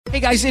Hey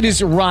guys, it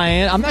is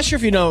Ryan. I'm not sure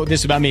if you know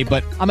this about me,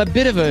 but I'm a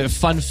bit of a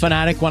fun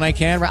fanatic when I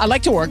can. I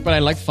like to work, but I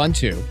like fun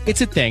too.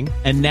 It's a thing.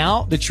 And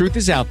now the truth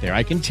is out there.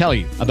 I can tell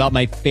you about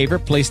my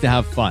favorite place to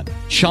have fun.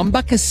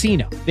 Chumba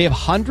Casino. They have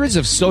hundreds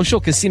of social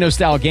casino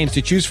style games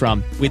to choose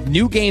from with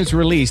new games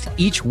released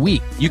each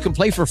week. You can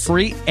play for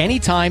free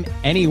anytime,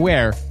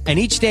 anywhere. And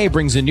each day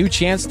brings a new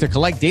chance to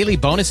collect daily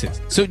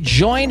bonuses. So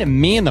join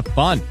me in the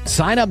fun.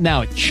 Sign up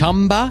now at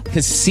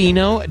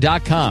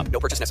ChumbaCasino.com. No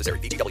purchase necessary.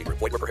 VGW.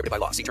 Void where prohibited by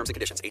law. See terms and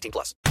conditions.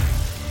 18+.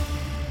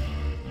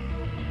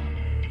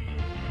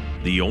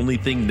 The only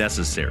thing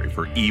necessary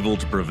for evil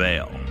to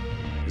prevail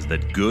is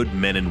that good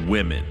men and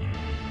women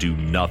do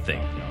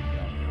nothing.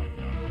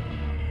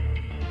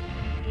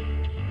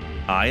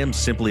 I am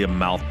simply a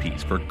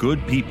mouthpiece for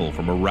good people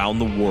from around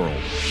the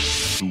world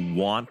who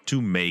want to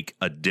make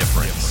a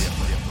difference.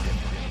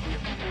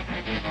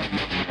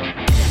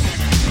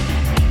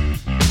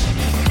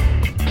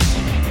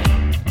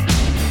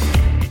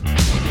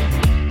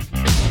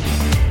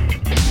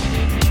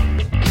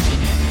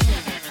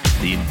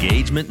 The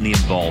engagement and the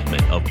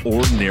involvement of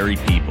ordinary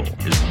people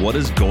is what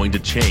is going to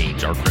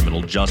change our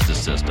criminal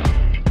justice system.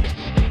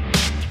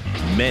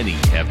 Many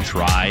have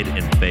tried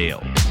and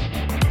failed.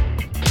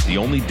 The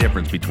only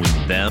difference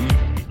between them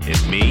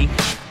and me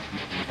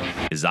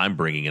is I'm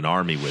bringing an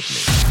army with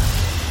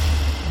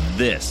me.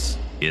 This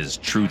is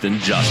Truth and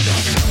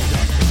Justice.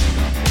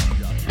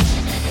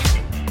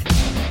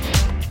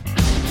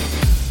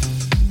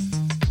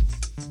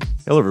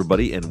 Hello,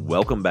 everybody, and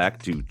welcome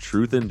back to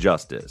Truth and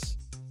Justice.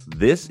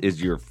 This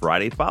is your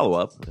Friday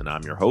follow-up, and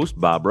I'm your host,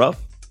 Bob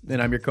Ruff.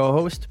 And I'm your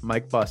co-host,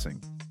 Mike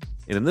Bussing.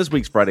 And in this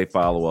week's Friday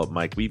follow-up,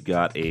 Mike, we've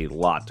got a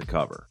lot to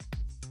cover.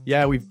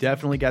 Yeah, we've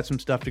definitely got some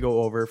stuff to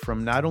go over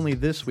from not only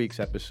this week's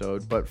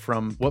episode, but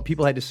from what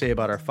people had to say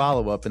about our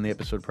follow-up in the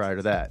episode prior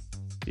to that.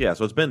 Yeah,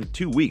 so it's been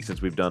 2 weeks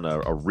since we've done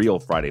a real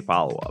Friday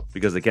follow-up,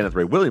 because the Kenneth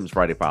Ray Williams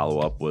Friday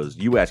follow-up was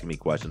you asking me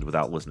questions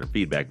without listener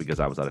feedback because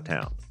I was out of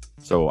town.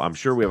 So I'm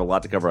sure we have a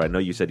lot to cover. I know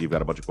you said you've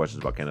got a bunch of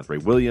questions about Kenneth Ray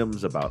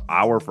Williams, about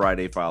our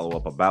Friday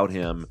follow-up, about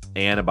him,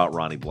 and about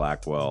Ronnie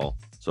Blackwell.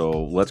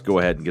 So let's go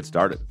ahead and get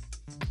started.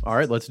 All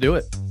right, let's do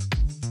it.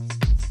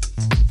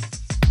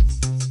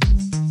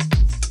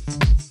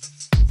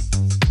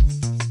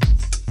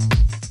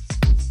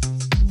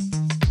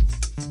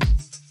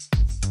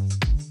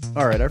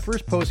 All right, our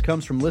first post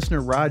comes from listener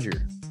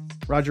Roger.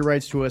 Roger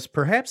writes to us,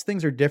 perhaps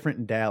things are different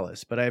in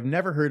Dallas, but I have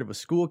never heard of a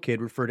school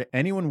kid refer to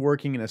anyone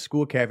working in a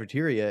school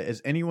cafeteria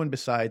as anyone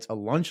besides a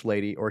lunch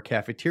lady or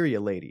cafeteria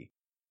lady.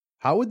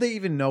 How would they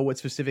even know what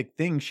specific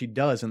things she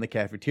does in the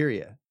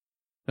cafeteria?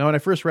 Now, when I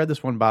first read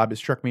this one, Bob, it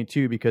struck me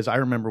too, because I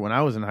remember when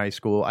I was in high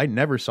school, I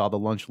never saw the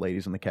lunch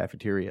ladies in the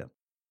cafeteria.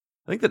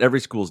 I think that every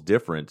school's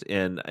different,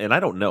 and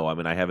I don't know. I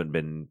mean, I haven't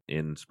been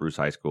in Spruce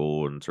High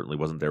School and certainly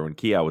wasn't there when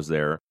Kia was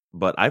there.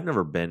 But I've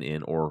never been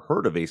in or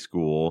heard of a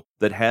school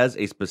that has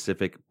a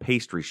specific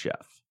pastry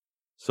chef.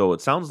 So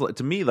it sounds like,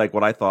 to me, like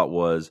what I thought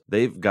was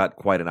they've got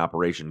quite an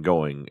operation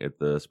going at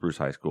the Spruce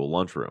High School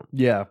lunchroom.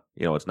 Yeah.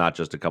 You know, it's not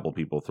just a couple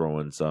people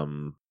throwing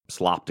some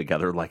slop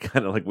together like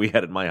kind of like we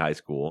had in my high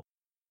school.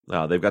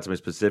 They've got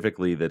somebody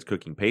specifically that's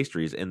cooking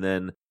pastries. And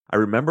then I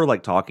remember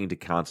like talking to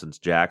Constance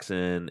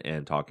Jackson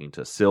and talking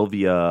to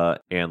Sylvia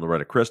and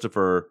Loretta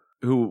Christopher,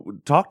 who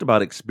talked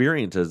about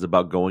experiences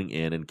about going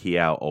in and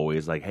Kia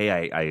always like, hey,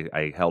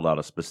 I held out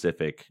a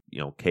specific,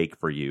 cake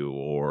for you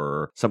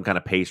or some kind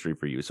of pastry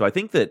for you. So I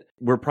think that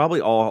we're probably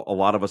a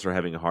lot of us are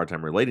having a hard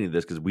time relating to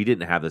this because we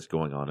didn't have this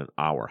going on in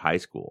our high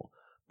school.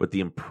 But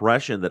the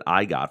impression that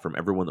I got from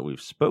everyone that we've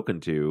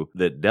spoken to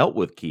that dealt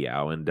with Kia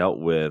and dealt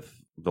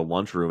with the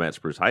lunchroom at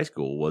Spruce High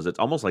School was it's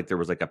almost like there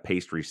was like a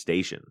pastry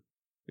station.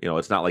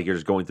 It's not like you're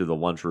just going through the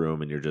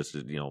lunchroom and you're just,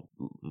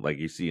 like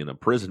you see in a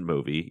prison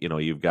movie,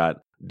 you've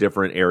got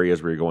different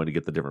areas where you're going to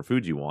get the different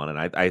foods you want. And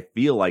I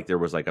feel like there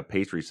was like a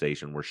pastry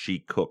station where she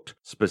cooked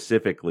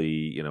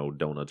specifically,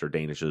 donuts or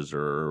danishes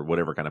or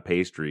whatever kind of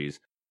pastries,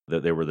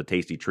 that they were the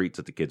tasty treats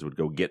that the kids would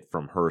go get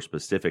from her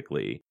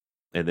specifically.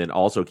 And then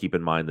also keep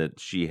in mind that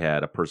she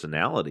had a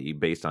personality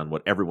based on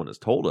what everyone has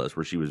told us,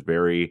 where she was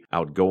very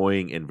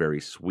outgoing and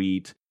very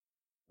sweet.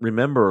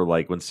 Remember,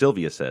 like when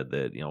Sylvia said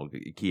that,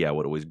 Kia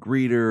would always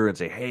greet her and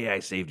say, hey, I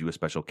saved you a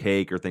special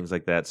cake or things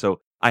like that. So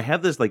I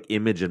have this like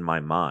image in my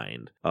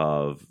mind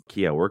of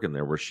Kia working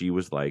there where she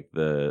was like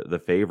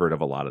the favorite of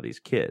a lot of these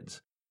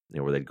kids,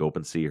 where they'd go up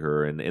and see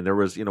her. And there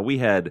was, we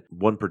had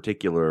one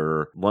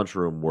particular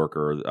lunchroom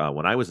worker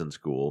when I was in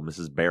school,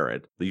 Mrs.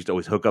 Barrett. They used to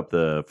always hook up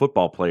the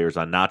football players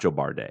on Nacho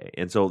Bar Day.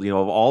 And so,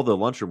 of all the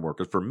lunchroom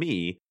workers, for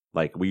me,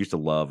 like we used to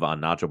love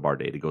on Nacho Bar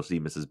Day to go see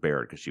Mrs.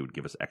 Barrett because she would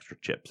give us extra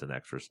chips and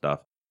extra stuff.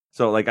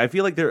 So, like, I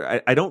feel like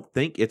I don't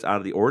think it's out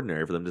of the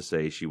ordinary for them to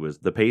say she was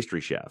the pastry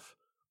chef,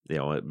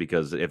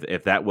 because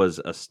if that was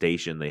a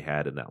station they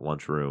had in that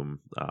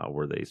lunchroom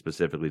where they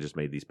specifically just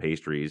made these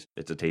pastries,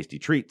 it's a tasty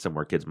treat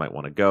somewhere kids might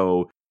want to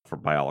go.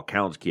 By all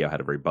accounts, Kia had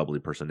a very bubbly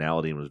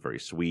personality and was very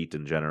sweet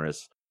and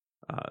generous.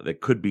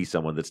 that could be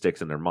someone that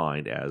sticks in their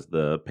mind as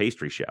the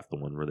pastry chef, the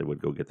one where they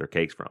would go get their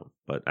cakes from.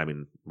 But I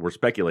mean, we're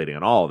speculating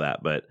on all of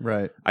that, but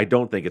Right. I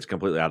don't think it's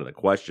completely out of the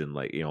question.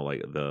 Like,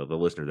 like the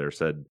listener there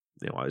said,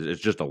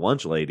 it's just a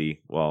lunch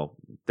lady. Well,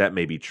 that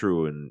may be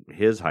true in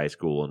his high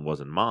school and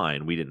wasn't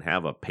mine. We didn't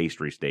have a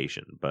pastry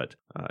station, but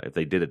if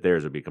they did it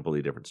theirs, it would be a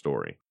completely different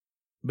story.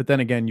 But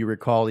then again, you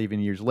recall even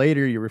years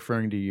later, you're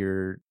referring to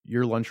your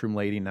lunchroom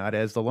lady not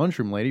as the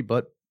lunchroom lady,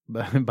 but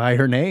by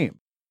her name.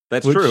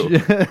 That's true.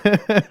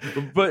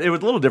 But it was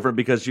a little different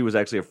because she was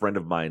actually a friend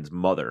of mine's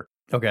mother.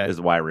 Okay.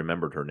 Is why I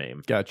remembered her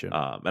name. Gotcha.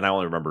 And I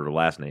only remember her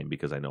last name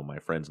because I know my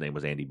friend's name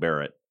was Andy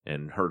Barrett,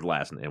 and her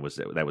last name was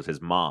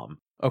his mom.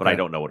 Okay. But I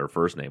don't know what her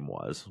first name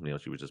was.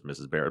 She was just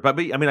Mrs. Barrett. But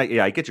I mean,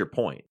 I get your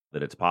point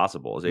that it's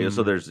possible. Mm-hmm.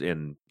 So there's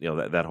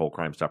that whole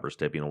Crime Stoppers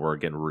tip. We're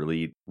again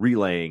really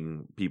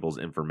relaying people's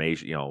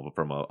information.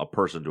 From a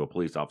person to a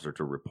police officer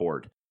to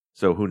report.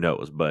 So who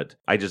knows? But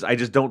I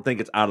just don't think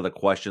it's out of the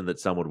question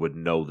that someone would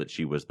know that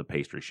she was the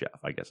pastry chef,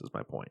 I guess is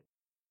my point.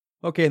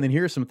 Okay, and then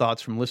here are some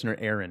thoughts from listener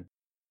Aaron.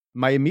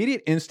 My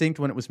immediate instinct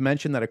when it was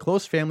mentioned that a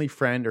close family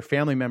friend or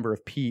family member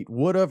of Pete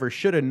would have or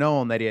should have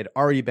known that he had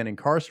already been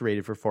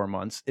incarcerated for 4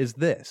 months is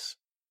this.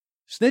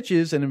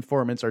 Snitches and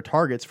informants are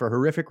targets for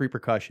horrific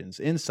repercussions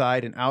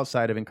inside and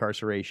outside of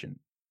incarceration.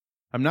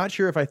 I'm not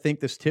sure if I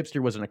think this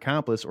tipster was an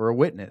accomplice or a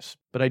witness,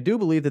 but I do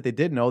believe that they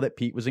did know that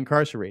Pete was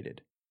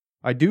incarcerated.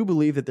 I do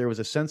believe that there was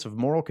a sense of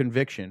moral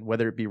conviction,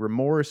 whether it be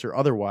remorse or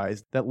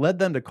otherwise, that led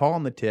them to call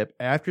on the tip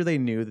after they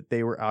knew that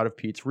they were out of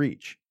Pete's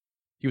reach.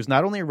 He was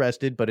not only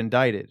arrested, but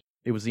indicted.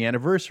 It was the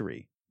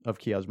anniversary of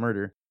Keow's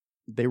murder.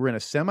 They were in a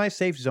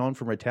semi-safe zone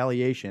from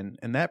retaliation,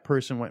 and that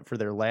person went for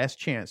their last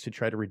chance to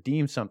try to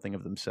redeem something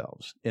of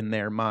themselves, in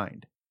their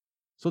mind.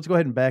 So let's go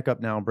ahead and back up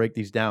now and break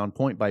these down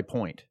point by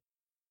point.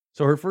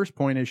 So her first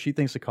point is she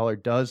thinks the caller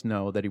does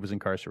know that he was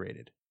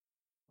incarcerated.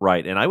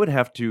 Right, and I would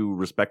have to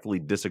respectfully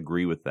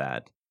disagree with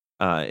that.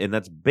 And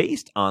that's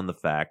based on the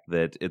fact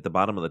that at the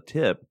bottom of the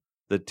tip,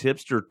 the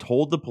tipster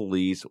told the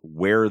police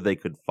where they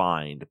could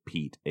find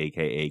Pete,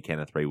 a.k.a.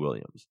 Kenneth Ray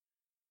Williams.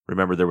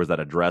 Remember, there was that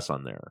address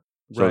on there.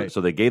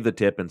 So they gave the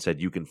tip and said,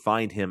 you can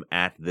find him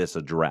at this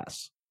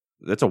address.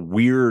 That's a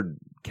weird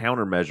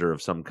countermeasure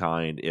of some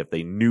kind. If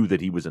they knew that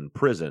he was in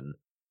prison,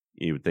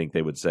 you would think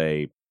they would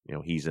say,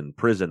 he's in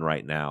prison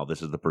right now.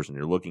 This is the person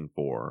you're looking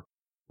for.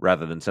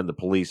 Rather than send the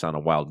police on a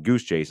wild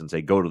goose chase and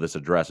say, go to this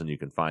address and you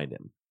can find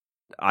him.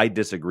 I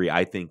disagree.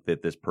 I think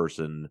that this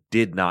person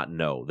did not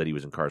know that he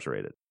was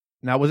incarcerated.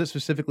 Now, was it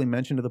specifically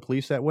mentioned to the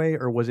police that way,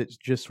 or was it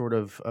just sort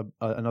of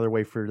another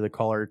way for the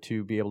caller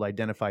to be able to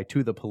identify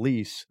to the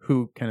police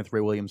who Kenneth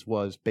Ray Williams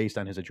was based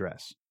on his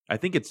address? I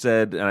think it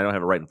said, and I don't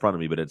have it right in front of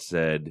me, but it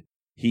said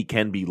he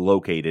can be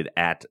located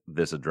at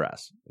this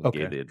address. It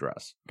gave the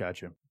address.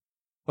 Gotcha.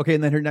 Okay,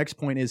 and then her next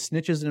point is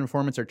snitches and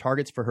informants are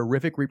targets for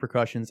horrific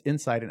repercussions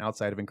inside and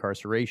outside of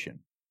incarceration.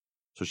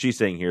 So she's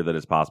saying here that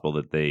it's possible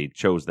that they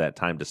chose that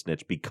time to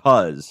snitch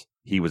because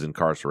he was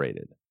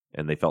incarcerated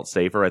and they felt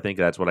safer. I think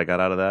that's what I got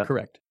out of that.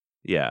 Correct.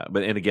 Yeah,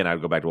 and again, I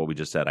would go back to what we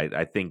just said.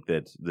 I think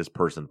that this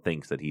person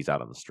thinks that he's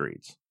out on the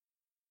streets.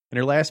 And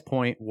her last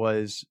point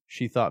was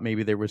she thought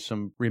maybe there was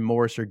some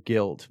remorse or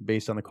guilt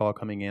based on the call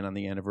coming in on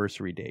the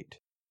anniversary date.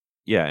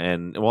 Yeah,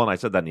 and I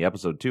said that in the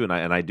episode too, and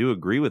I do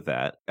agree with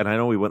that. And I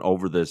know we went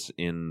over this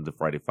in the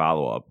Friday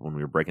follow-up when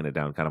we were breaking it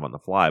down kind of on the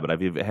fly, but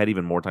I've had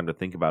even more time to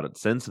think about it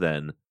since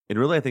then. And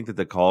really, I think that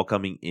the call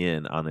coming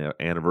in on the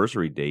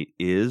anniversary date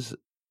is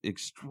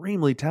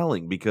extremely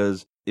telling,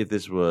 because if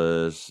this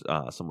was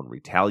someone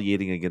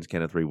retaliating against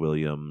Kenneth Ray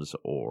Williams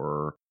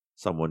or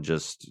someone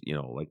just,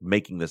 like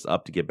making this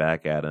up to get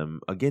back at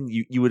him, again,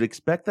 you would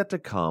expect that to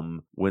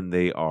come when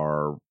they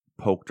are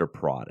poked or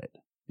prodded.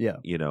 Yeah.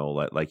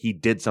 Like he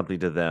did something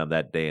to them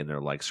that day and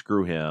they're like,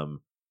 screw him,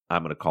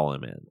 I'm going to call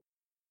him in.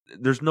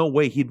 There's no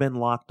way he'd been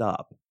locked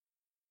up.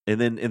 And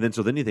then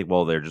you think,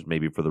 well, they're just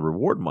maybe for the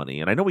reward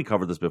money. And I know we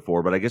covered this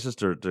before, but I guess just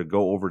to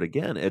go over it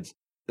again,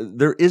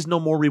 there is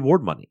no more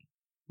reward money.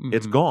 Mm-hmm.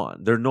 It's gone.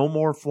 There are no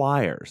more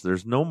flyers.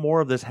 There's no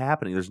more of this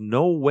happening. There's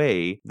no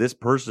way this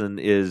person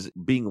is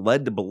being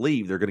led to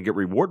believe they're going to get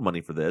reward money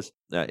for this,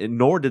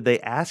 nor did they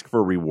ask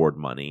for reward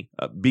money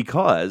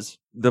because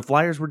the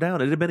flyers were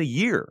down. It had been a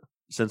year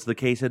since the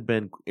case had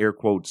been, air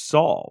quotes,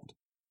 solved.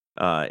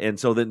 And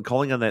so then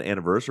calling on that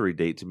anniversary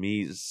date, to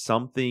me,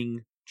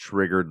 something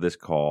triggered this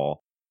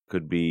call.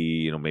 Could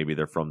be, maybe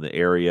they're from the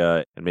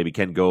area and maybe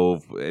Ken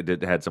Gove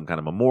had some kind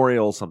of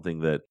memorial,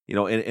 something that,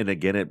 and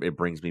again, it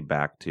brings me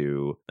back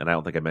to, and I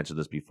don't think I mentioned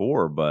this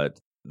before, but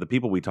the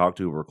people we talked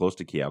to who were close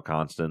to Keough,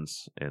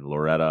 Constance and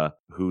Loretta,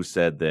 who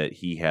said that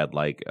he had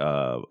like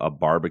a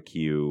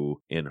barbecue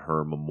in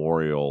her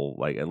memorial,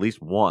 like at least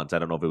once. I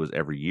don't know if it was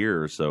every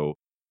year or so.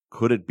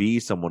 Could it be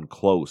someone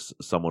close,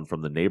 someone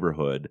from the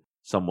neighborhood,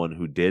 someone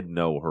who did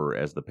know her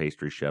as the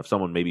pastry chef,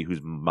 someone maybe whose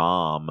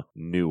mom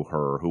knew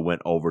her, who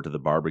went over to the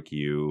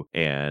barbecue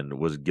and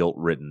was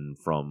guilt-ridden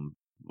from,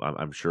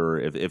 I'm sure,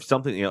 if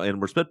something,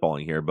 and we're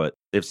spitballing here, but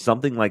if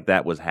something like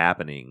that was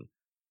happening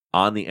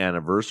on the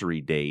anniversary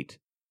date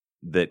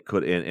that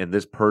could, and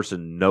this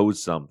person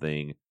knows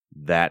something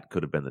that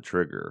could have been the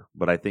trigger.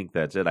 But I think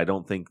that's it. I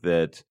don't think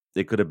that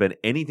it could have been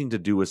anything to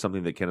do with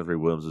something that Kenneth Ray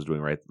Williams was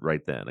doing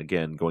right then.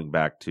 Again, going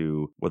back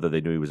to whether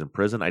they knew he was in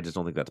prison, I just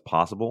don't think that's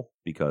possible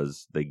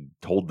because they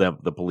told them,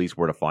 the police,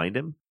 where to find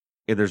him.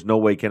 And there's no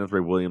way Kenneth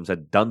Ray Williams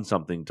had done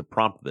something to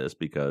prompt this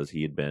because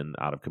he had been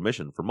out of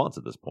commission for months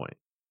at this point.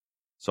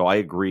 So I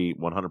agree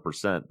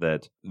 100%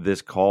 that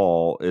this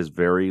call is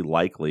very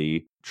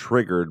likely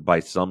triggered by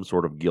some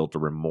sort of guilt or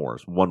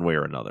remorse, one way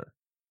or another.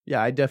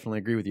 Yeah, I definitely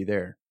agree with you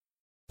there.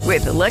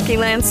 With the Lucky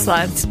Land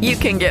Slots, you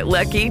can get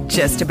lucky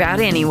just about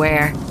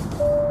anywhere.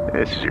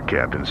 This is your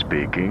captain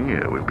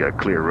speaking. We've got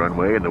clear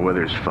runway and the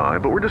weather's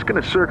fine, but we're just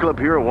going to circle up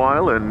here a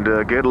while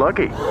and get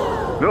lucky.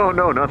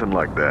 No, nothing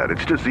like that.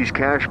 It's just these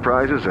cash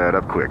prizes add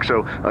up quick.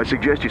 So I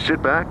suggest you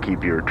sit back,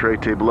 keep your tray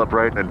table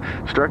upright, and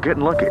start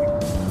getting lucky.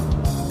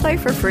 Play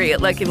for free at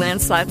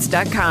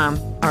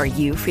LuckyLandSlots.com. Are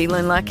you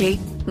feeling lucky?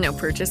 No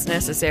purchase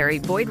necessary.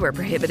 Void where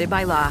prohibited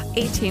by law.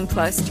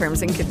 18+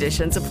 terms and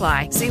conditions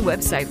apply. See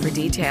website for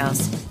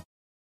details.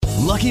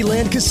 Lucky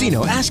Land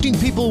Casino, asking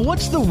people,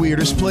 what's the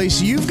weirdest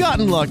place you've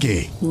gotten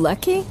lucky?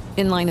 Lucky?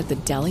 In line at the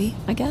deli,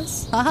 I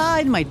guess? Aha,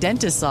 in my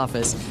dentist's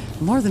office.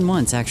 More than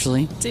once,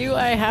 actually. Do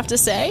I have to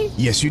say?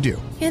 Yes, you do.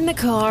 In the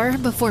car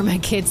before my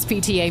kids'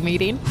 PTA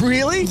meeting.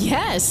 Really?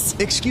 Yes.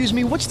 Excuse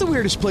me, what's the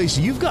weirdest place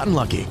you've gotten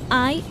lucky?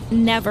 I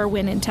never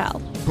win and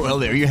tell. Well,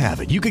 there you have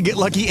it. You can get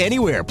lucky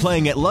anywhere,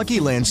 playing at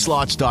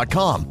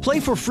LuckyLandSlots.com.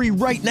 Play for free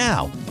right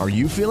now. Are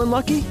you feeling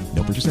lucky?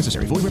 No purchase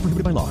necessary. Void where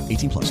prohibited by law.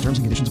 18+. Terms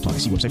and conditions apply.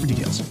 See website for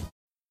details.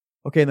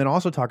 Okay, and then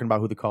also talking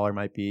about who the caller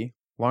might be,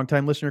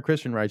 longtime listener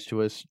Christian writes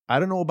to us, I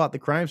don't know about the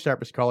Crime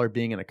Stoppers caller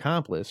being an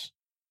accomplice.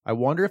 I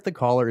wonder if the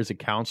caller is a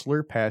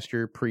counselor,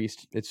 pastor,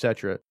 priest,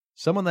 etc.,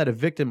 someone that a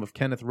victim of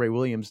Kenneth Ray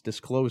Williams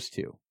disclosed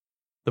to.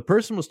 The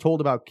person was told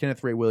about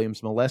Kenneth Ray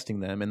Williams molesting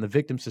them, and the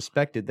victim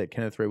suspected that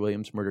Kenneth Ray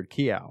Williams murdered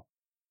Keough.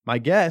 My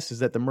guess is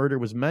that the murder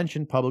was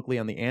mentioned publicly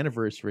on the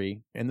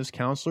anniversary, and this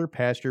counselor,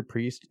 pastor,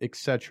 priest,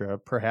 etc.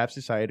 perhaps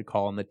decided to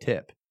call in the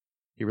tip.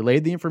 He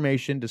relayed the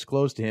information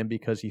disclosed to him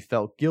because he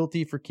felt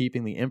guilty for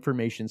keeping the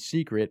information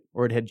secret,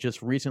 or it had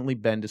just recently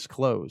been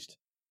disclosed.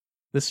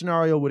 This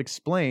scenario would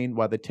explain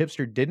why the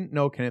tipster didn't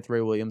know Kenneth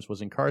Ray Williams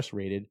was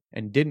incarcerated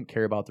and didn't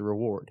care about the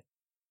reward.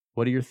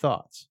 What are your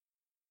thoughts?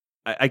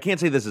 I can't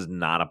say this is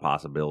not a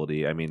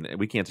possibility. I mean,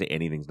 we can't say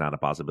anything's not a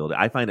possibility.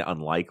 I find it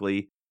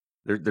unlikely.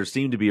 There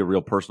seemed to be a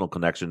real personal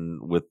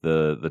connection with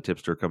the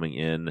tipster coming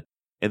in.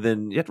 And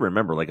then you have to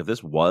remember, like, if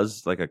this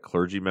was like a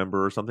clergy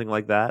member or something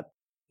like that,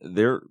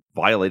 they're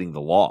violating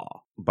the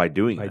law by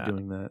doing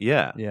that.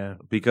 Yeah.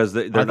 Because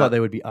I thought they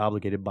would be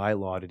obligated by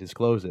law to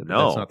disclose it.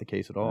 No, that's not the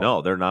case at all.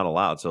 No, they're not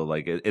allowed. So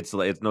like it's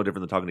no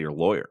different than talking to your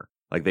lawyer.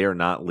 Like, they are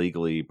not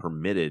legally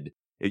permitted.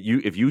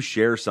 If you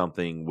share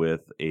something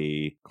with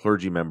a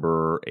clergy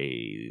member,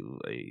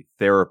 a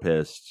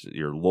therapist,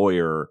 your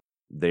lawyer,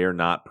 they are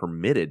not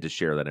permitted to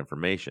share that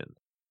information.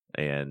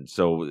 And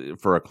so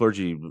for a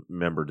clergy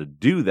member to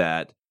do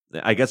that,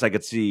 I guess I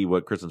could see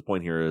what Kristen's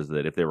point here is,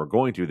 that if they were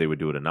going to, they would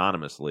do it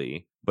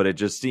anonymously. But it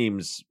just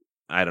seems,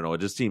 I don't know, it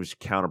just seems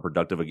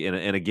counterproductive.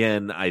 And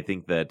again, I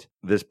think that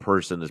this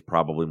person is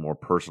probably more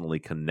personally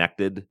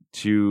connected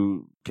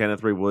to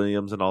Kenneth Ray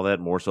Williams and all that,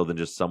 more so than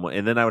just someone.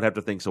 And then I would have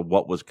to think, so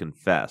what was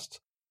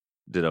confessed?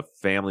 Did a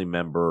family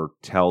member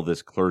tell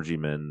this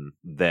clergyman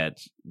that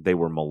they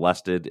were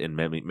molested and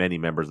many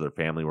members of their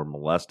family were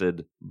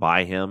molested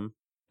by him?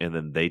 And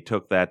then they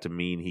took that to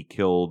mean he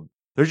killed.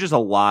 There's just a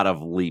lot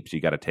of leaps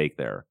you got to take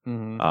there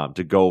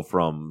to go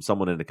from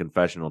someone in a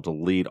confessional to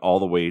lead all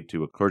the way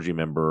to a clergy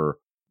member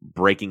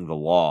breaking the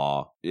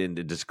law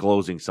into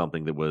disclosing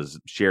something that was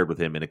shared with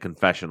him in a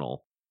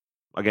confessional.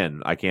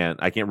 Again, I can't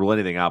rule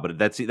anything out, but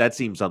that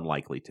seems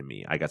unlikely to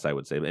me. I guess I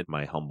would say, in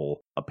my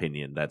humble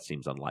opinion, that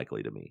seems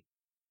unlikely to me.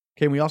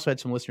 Okay, we also had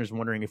some listeners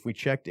wondering if we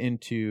checked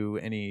into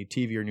any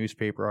TV or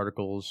newspaper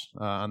articles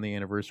on the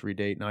anniversary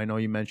date. Now, I know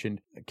you mentioned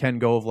Ken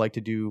Gove liked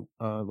to do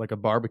like a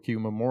barbecue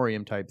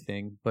memoriam type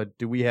thing, but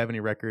do we have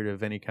any record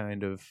of any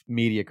kind of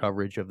media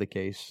coverage of the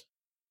case?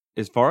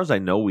 As far as I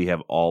know, we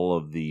have all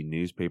of the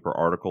newspaper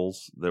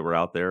articles that were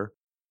out there.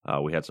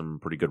 We had some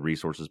pretty good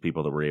resources,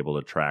 people that were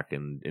able to track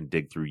and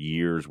dig through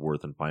years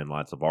worth and find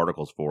lots of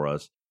articles for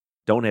us.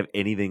 Don't have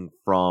anything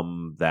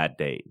from that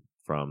date,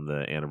 from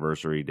the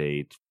anniversary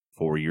date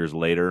 4 years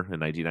later in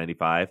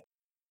 1995.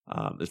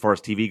 As far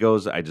as TV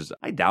goes, I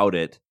doubt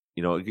it.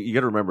 You know, you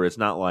got to remember, it's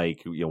not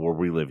like, you know, where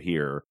we live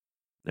here.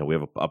 You know, we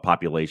have a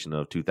population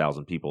of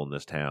 2,000 people in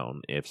this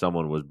town. If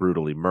someone was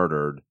brutally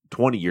murdered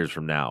 20 years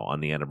from now on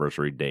the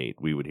anniversary date,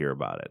 we would hear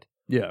about it.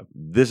 Yeah.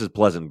 This is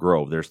Pleasant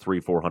Grove. There's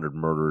 400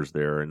 murders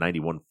there, and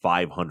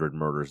 500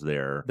 murders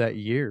there. That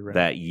year, right?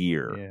 That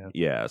year.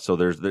 Yeah. So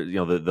there's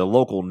the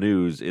local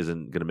news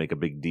isn't going to make a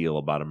big deal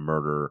about a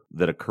murder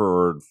that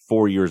occurred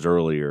 4 years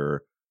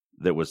earlier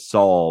that was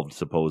solved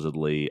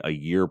supposedly a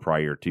year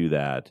prior to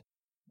that.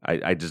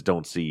 I just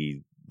don't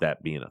see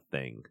that being a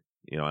thing.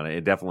 You know, and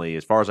it definitely,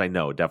 as far as I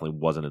know, it definitely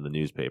wasn't in the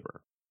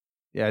newspaper.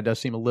 Yeah, it does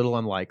seem a little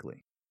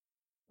unlikely.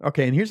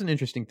 Okay, and here's an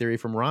interesting theory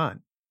from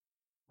Ron.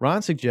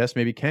 Ron suggests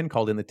maybe Ken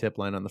called in the tip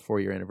line on the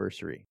 4-year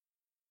anniversary.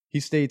 He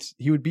states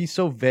he would be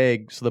so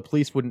vague so the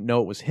police wouldn't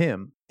know it was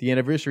him. The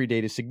anniversary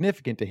date is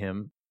significant to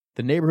him.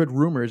 The neighborhood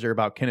rumors are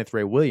about Kenneth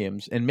Ray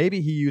Williams, and maybe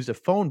he used a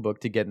phone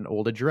book to get an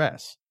old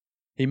address.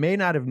 He may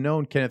not have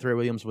known Kenneth Ray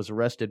Williams was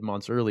arrested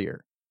months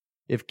earlier.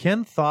 If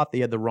Ken thought they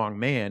had the wrong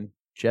man,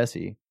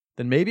 Jesse,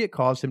 then maybe it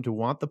caused him to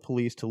want the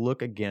police to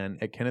look again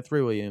at Kenneth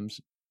Ray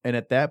Williams, and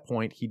at that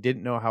point, he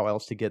didn't know how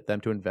else to get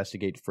them to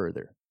investigate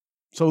further.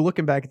 So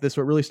looking back at this,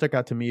 what really stuck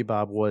out to me,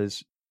 Bob,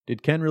 was,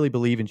 did Ken really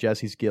believe in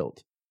Jesse's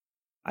guilt?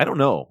 I don't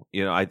know.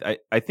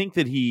 I think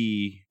that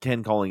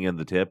Ken calling in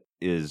the tip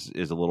is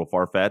a little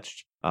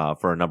far-fetched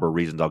for a number of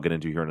reasons I'll get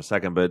into here in a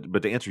second.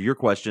 But to answer your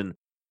question,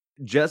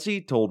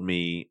 Jesse told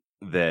me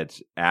that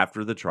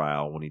after the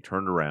trial, when he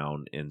turned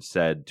around and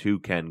said to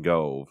Ken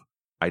Gove,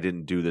 "I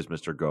didn't do this,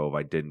 Mr. Gove.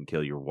 I didn't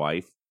kill your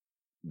wife,"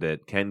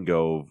 that Ken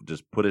Gove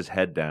just put his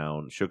head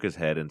down, shook his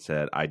head, and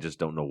said, "I just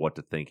don't know what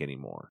to think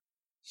anymore."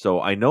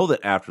 So I know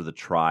that after the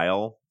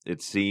trial,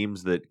 it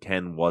seems that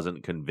Ken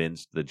wasn't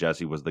convinced that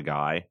Jesse was the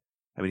guy.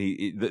 I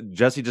mean,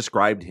 Jesse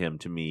described him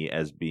to me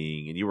as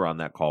being, and you were on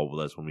that call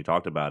with us when we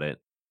talked about it,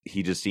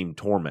 he just seemed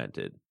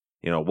tormented.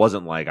 It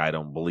wasn't like, "I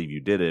don't believe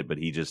you did it," but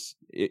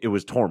it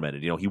was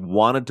tormented. He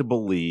wanted to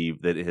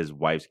believe that his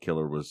wife's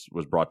killer was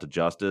brought to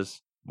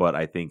justice. But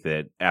I think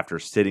that after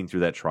sitting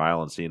through that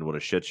trial and seeing what a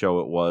shit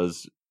show it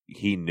was,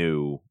 he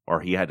knew,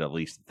 or he had to at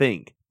least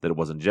think, that it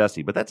wasn't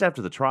Jesse. But that's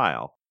after the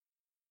trial.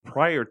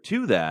 Prior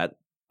to that,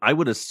 I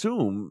would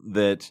assume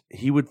that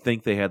he would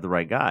think they had the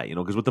right guy,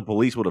 because what the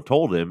police would have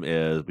told him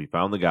is, "We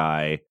found the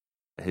guy.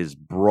 His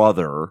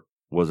brother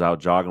was out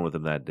jogging with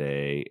him that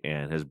day,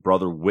 and his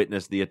brother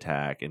witnessed the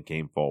attack and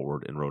came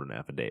forward and wrote an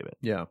affidavit."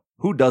 Yeah.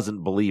 Who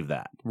doesn't believe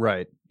that?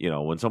 Right.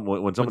 When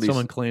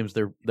someone claims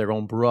their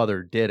own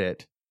brother did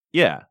it.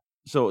 Yeah.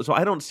 So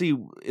I don't see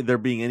there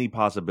being any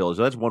possibility.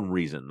 So that's one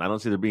reason. I don't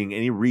see there being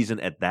any reason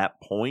at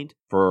that point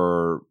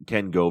for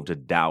Ken Gove to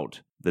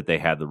doubt that they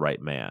had the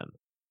right man.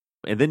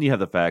 And then you have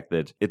the fact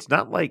that it's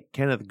not like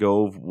Kenneth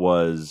Gove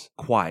was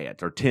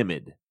quiet or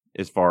timid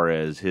as far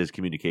as his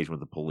communication with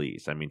the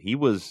police. I mean, he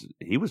was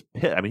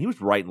pissed. I mean, he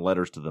was writing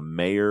letters to the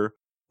mayor,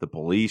 the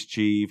police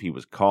chief. He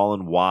was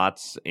calling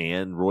Watts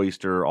and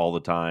Royster all the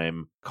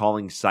time,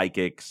 calling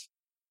psychics.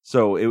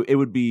 So it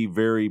would be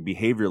very,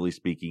 behaviorally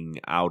speaking,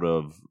 out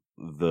of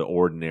the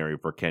ordinary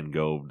for Ken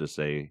Gove to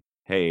say,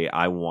 "Hey,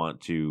 I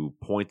want to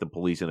point the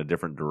police in a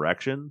different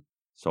direction,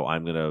 so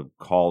I'm going to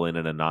call in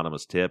an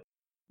anonymous tip."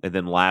 And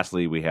then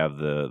lastly, we have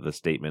the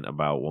statement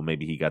about, well,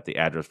 maybe he got the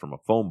address from a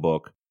phone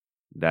book.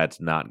 That's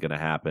not going to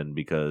happen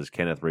because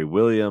Kenneth Ray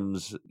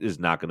Williams is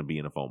not going to be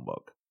in a phone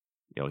book.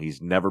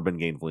 He's never been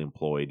gainfully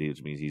employed,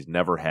 which means he's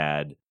never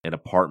had an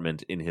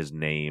apartment in his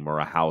name or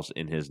a house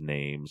in his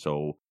name.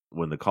 So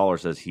when the caller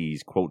says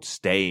he's, quote,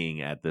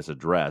 staying at this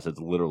address, it's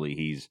literally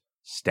he's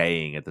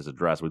staying at this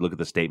address. We look at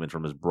the statement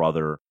from his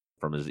brother,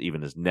 from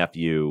even his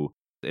nephew,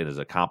 and his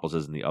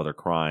accomplices in the other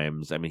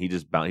crimes. I mean, he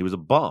was a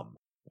bum.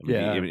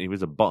 He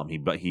was a bum.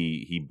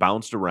 He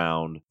bounced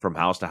around from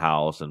house to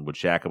house and would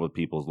shack up with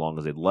people as long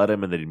as they'd let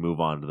him, and then he'd move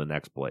on to the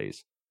next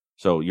place.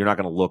 So you're not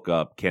going to look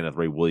up Kenneth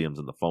Ray Williams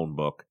in the phone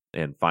book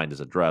and find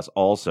his address.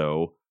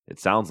 Also, it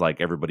sounds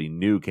like everybody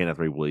knew Kenneth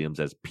Ray Williams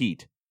as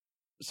Pete.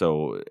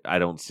 So I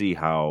don't see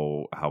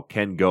how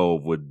Ken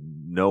Gove would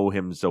know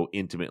him so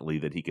intimately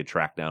that he could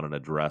track down an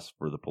address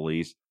for the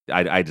police.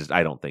 I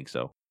don't think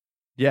so.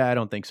 Yeah, I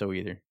don't think so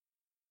either.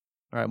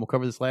 All right, we'll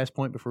cover this last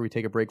point before we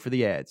take a break for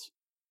the ads.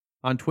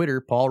 On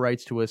Twitter, Paul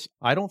writes to us,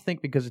 "I don't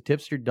think because a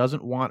tipster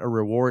doesn't want a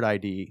reward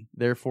ID,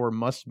 therefore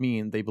must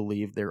mean they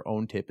believe their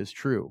own tip is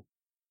true.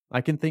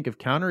 I can think of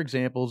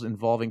counterexamples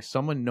involving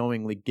someone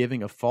knowingly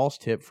giving a false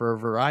tip for a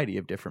variety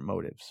of different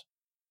motives."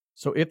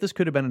 So if this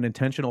could have been an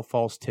intentional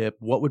false tip,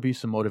 what would be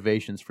some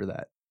motivations for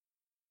that?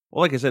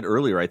 Well, like I said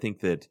earlier, I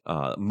think that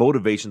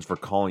motivations for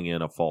calling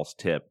in a false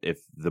tip,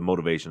 if the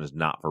motivation is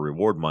not for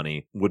reward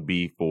money, would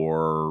be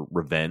for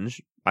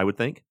revenge, I would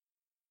think.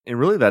 And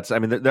really,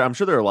 I'm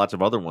sure there are lots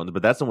of other ones,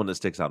 but that's the one that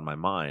sticks out in my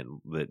mind.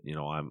 That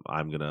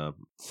I'm gonna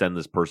send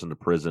this person to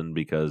prison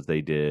because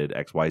they did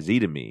XYZ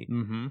to me.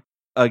 Mm-hmm.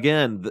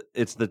 Again,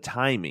 it's the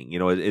timing.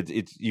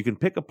 It's you can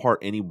pick apart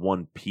any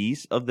one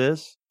piece of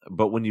this,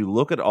 but when you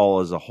look at all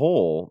as a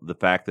whole, the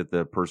fact that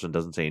the person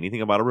doesn't say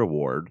anything about a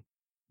reward,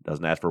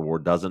 doesn't ask for a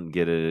reward, doesn't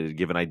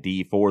give an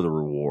ID for the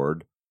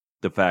reward,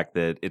 the fact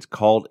that it's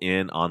called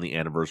in on the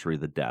anniversary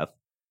of the death.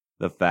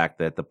 The fact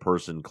that the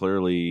person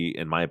clearly,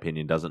 in my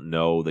opinion, doesn't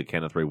know that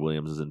Kenneth Ray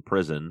Williams is in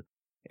prison.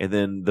 And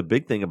then the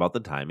big thing about the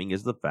timing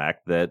is the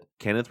fact that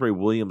Kenneth Ray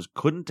Williams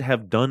couldn't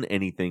have done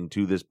anything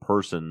to this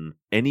person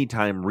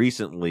anytime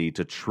recently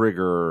to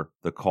trigger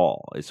the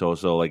call. So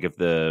like if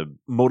the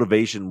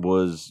motivation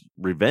was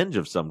revenge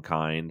of some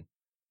kind,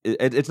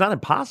 it's not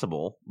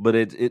impossible,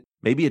 but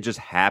maybe it just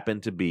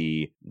happened to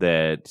be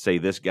that, say,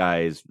 this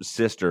guy's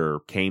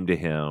sister came to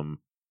him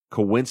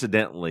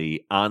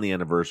coincidentally on the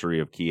anniversary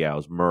of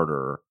Keough's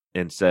murder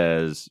and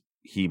says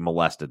he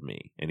molested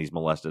me and he's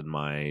molested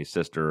my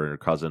sister and her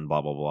cousin,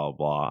 blah, blah, blah,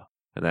 blah.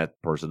 And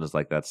that person is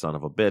like, that son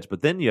of a bitch.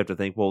 But then you have to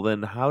think, well,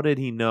 then how did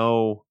he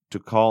know to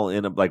call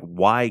in, like,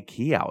 why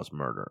Keough's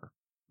murder?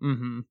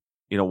 Mm-hmm.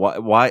 You know,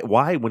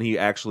 why when he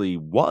actually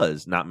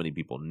was, not many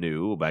people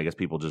knew, but I guess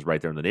people just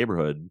right there in the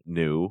neighborhood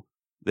knew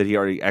that he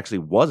already actually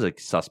was a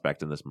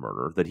suspect in this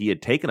murder, that he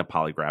had taken a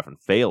polygraph and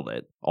failed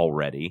it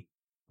already.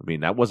 I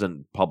mean, that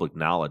wasn't public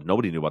knowledge.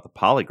 Nobody knew about the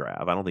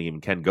polygraph. I don't think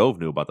even Ken Gove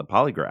knew about the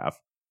polygraph.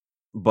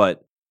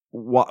 But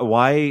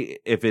why,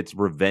 if it's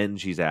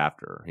revenge he's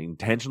after,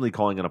 intentionally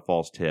calling in a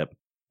false tip,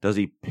 does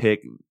he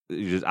pick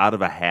just out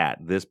of a hat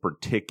this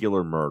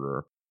particular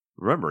murder?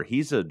 Remember,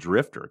 he's a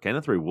drifter.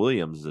 Kenneth Ray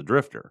Williams is a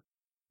drifter.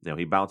 You know,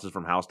 he bounces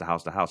from house to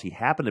house to house. He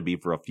happened to be,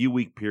 for a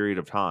few-week period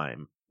of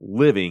time,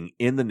 living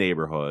in the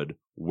neighborhood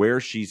where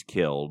she's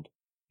killed.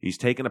 He's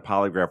taken a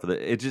polygraph for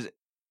the. It's just,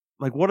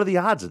 like, what are the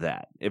odds of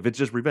that if it's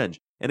just revenge?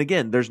 And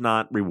again, there's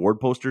not reward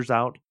posters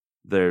out.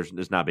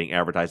 There's not being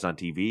advertised on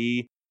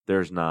TV.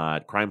 There's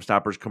not Crime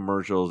Stoppers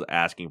commercials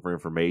asking for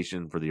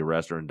information for the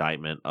arrest or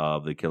indictment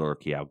of the killer of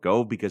Keough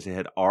Gove, because it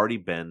had already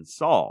been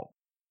solved.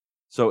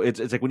 So it's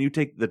like when you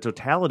take the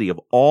totality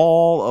of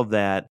all of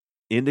that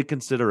into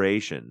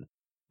consideration,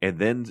 and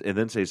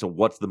then say, so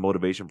what's the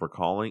motivation for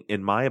calling?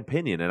 In my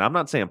opinion, and I'm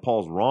not saying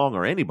Paul's wrong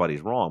or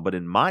anybody's wrong, but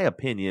in my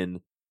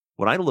opinion,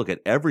 when I look at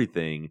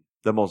everything,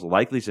 the most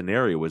likely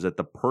scenario is that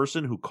the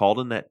person who called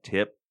in that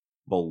tip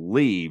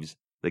believes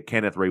that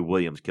Kenneth Ray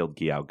Williams killed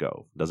Keough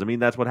Gove. Doesn't mean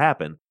that's what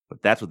happened,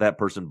 but that's what that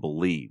person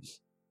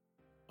believes.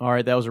 All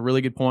right, that was a really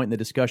good point, and the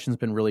discussion's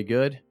been really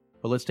good.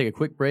 But let's take a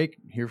quick break,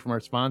 hear from our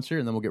sponsor,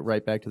 and then we'll get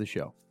right back to the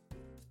show.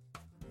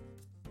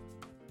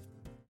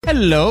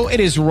 Hello,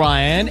 it is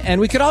Ryan, and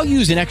we could all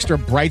use an extra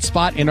bright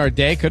spot in our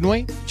day, couldn't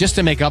we? Just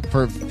to make up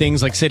for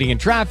things like sitting in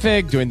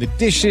traffic, doing the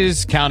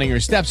dishes, counting your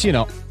steps, you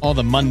know, all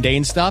the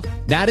mundane stuff.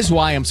 That is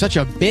why I'm such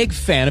a big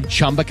fan of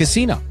Chumba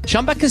Casino.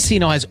 Chumba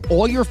Casino has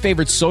all your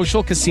favorite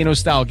social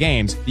casino-style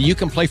games that you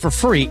can play for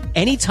free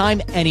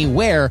anytime,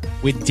 anywhere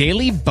with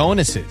daily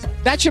bonuses.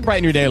 That should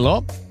brighten your day a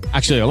little.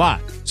 Actually, a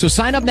lot. So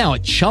sign up now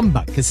at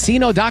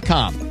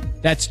ChumbaCasino.com.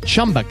 That's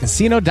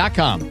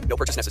ChumbaCasino.com. No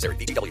purchase necessary.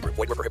 VGW Group.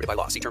 Void where prohibited by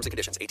law. See terms and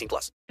conditions.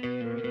 18+.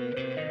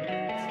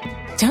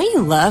 Don't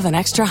you love an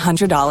extra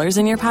 $100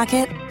 in your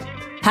pocket?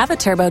 Have a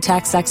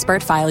TurboTax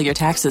expert file your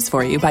taxes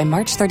for you by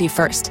March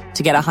 31st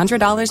to get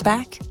 $100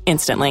 back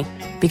instantly.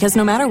 Because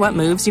no matter what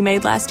moves you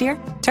made last year,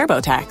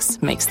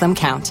 TurboTax makes them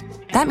count.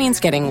 That means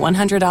getting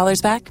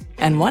 $100 back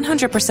and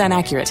 100%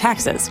 accurate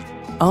taxes,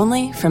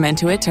 only from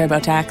Intuit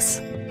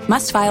TurboTax.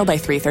 Must file by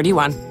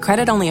 3/31.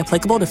 Credit only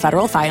applicable to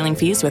federal filing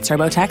fees with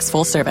TurboTax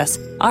full service.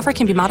 Offer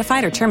can be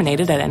modified or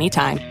terminated at any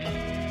time.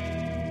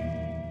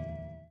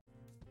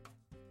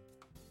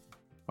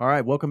 All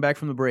right, welcome back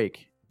from the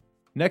break.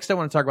 Next, I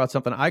want to talk about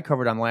something I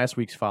covered on last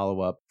week's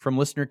follow-up from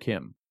listener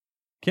Kim.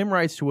 Kim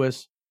writes to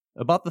us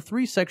about the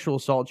 3 sexual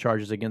assault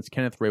charges against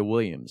Kenneth Ray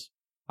Williams.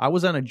 I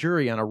was on a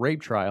jury on a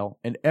rape trial,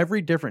 and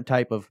every different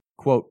type of,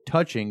 quote,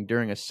 touching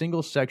during a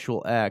single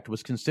sexual act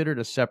was considered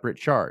a separate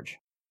charge,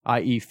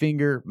 i.e.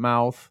 finger,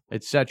 mouth,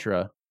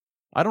 etc.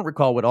 I don't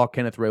recall what all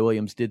Kenneth Ray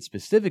Williams did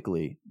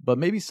specifically, but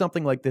maybe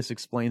something like this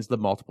explains the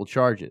multiple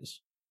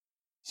charges.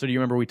 So do you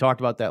remember we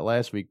talked about that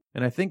last week?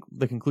 And I think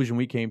the conclusion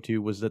we came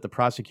to was that the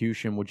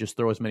prosecution would just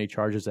throw as many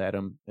charges at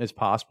him as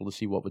possible to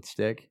see what would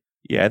stick.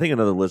 Yeah, I think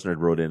another listener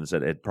wrote in and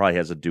said it probably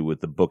has to do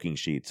with the booking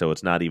sheet, so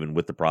it's not even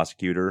with the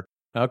prosecutor.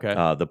 Okay.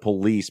 The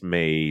police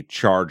may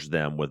charge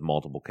them with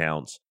multiple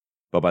counts,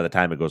 but by the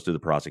time it goes through the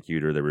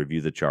prosecutor, they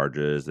review the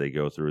charges, they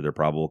go through their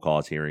probable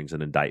cause hearings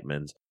and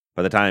indictments.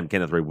 By the time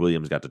Kenneth Ray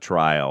Williams got to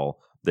trial,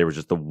 there was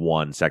just the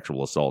one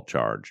sexual assault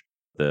charge.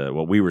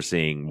 What we were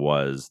seeing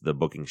was the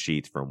booking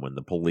sheets from when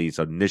the police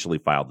initially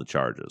filed the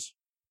charges,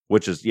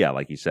 which is, yeah,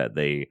 like you said,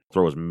 they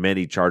throw as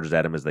many charges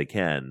at him as they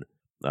can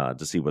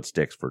to see what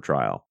sticks for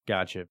trial.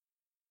 Gotcha.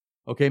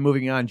 Okay,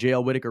 moving on,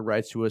 J.L. Whitaker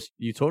writes to us,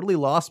 you totally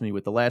lost me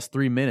with the last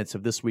 3 minutes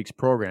of this week's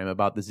program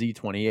about the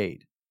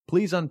Z28.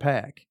 Please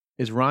unpack.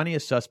 Is Ronnie a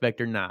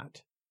suspect or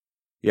not?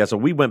 Yeah, so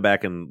we went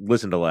back and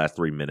listened to the last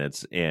 3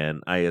 minutes,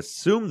 and I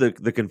assume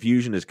the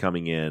confusion is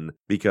coming in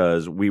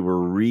because we were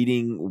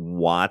reading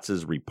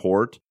Watts'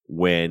 report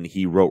when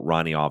he wrote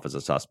Ronnie off as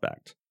a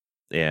suspect.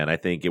 And I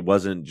think it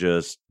wasn't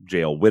just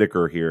J.L.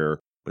 Whitaker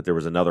here, but there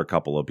was another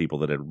couple of people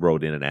that had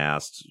wrote in and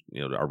asked,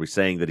 you know, are we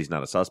saying that he's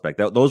not a suspect?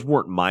 Those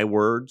weren't my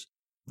words.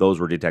 Those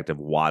were Detective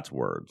Watts'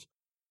 words.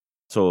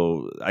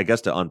 So I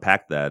guess to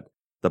unpack that,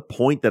 the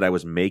point that I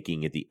was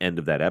making at the end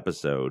of that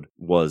episode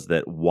was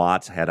that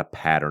Watts had a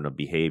pattern of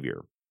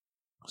behavior.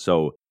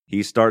 So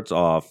he starts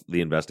off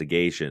the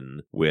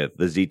investigation with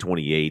the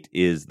Z28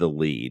 is the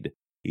lead.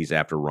 He's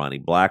after Ronnie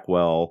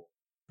Blackwell.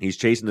 He's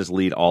chasing this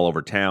lead all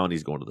over town.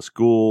 He's going to the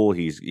school.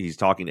 He's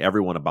talking to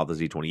everyone about the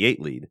Z28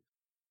 lead.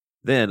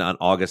 Then on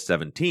August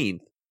 17th,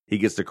 he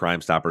gets the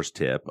Crime Stoppers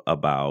tip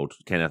about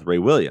Kenneth Ray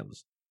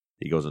Williams.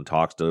 He goes and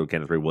talks to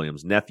Kenneth Ray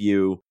Williams'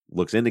 nephew,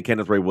 looks into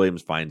Kenneth Ray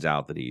Williams, finds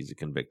out that he's a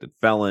convicted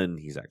felon.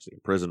 He's actually in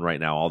prison right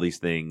now, all these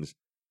things.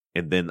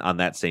 And then on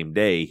that same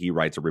day, he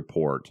writes a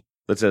report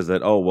that says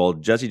that, oh, well,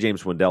 Jesse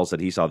James Swindell said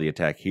he saw the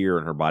attack here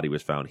and her body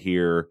was found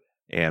here.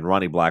 And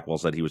Ronnie Blackwell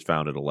said he was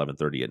found at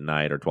 11:30 at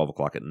night or 12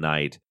 o'clock at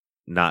night,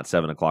 not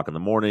 7 o'clock in the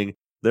morning.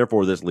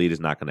 Therefore, this lead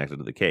is not connected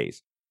to the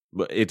case.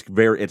 But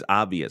it's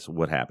obvious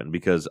what happened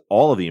because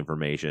all of the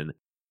information,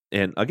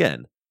 and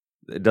again,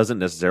 it doesn't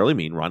necessarily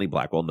mean Ronnie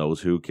Blackwell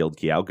knows who killed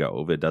Keough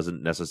Gove. It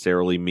doesn't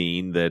necessarily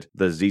mean that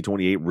the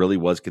Z28 really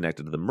was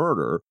connected to the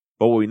murder.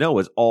 But what we know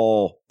is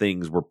all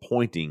things were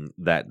pointing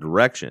that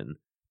direction.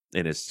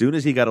 And as soon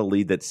as he got a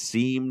lead that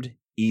seemed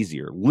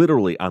easier,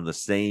 literally on the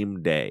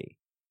same day,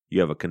 you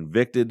have a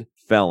convicted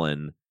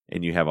felon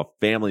and you have a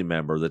family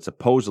member that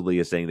supposedly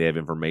is saying they have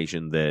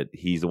information that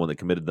he's the one that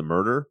committed the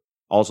murder.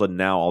 Also,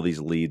 now all these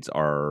leads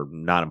are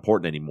not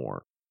important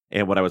anymore.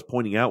 And what I was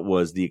pointing out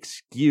was the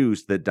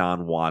excuse that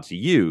Don Watts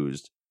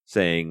used,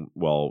 saying,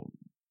 well,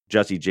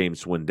 Jesse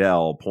James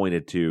Swindell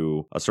pointed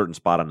to a certain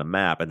spot on the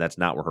map, and that's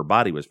not where her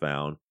body was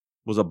found,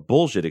 was a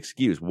bullshit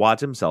excuse.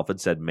 Watts himself had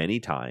said many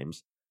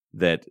times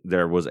that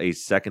there was a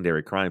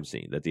secondary crime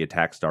scene, that the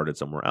attack started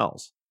somewhere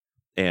else.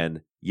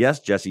 And yes,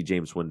 Jesse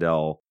James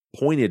Swindell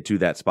pointed to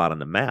that spot on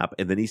the map,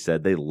 and then he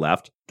said they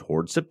left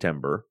towards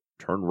September,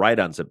 turned right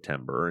on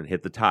September, and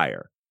hit the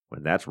tire,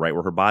 when that's right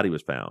where her body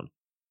was found.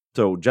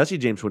 So Jesse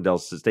James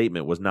Swindell's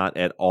statement was not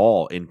at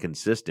all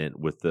inconsistent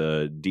with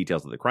the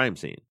details of the crime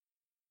scene.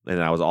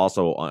 And I was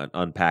also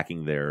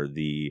unpacking there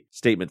the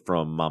statement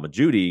from Mama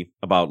Judy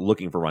about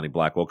looking for Ronnie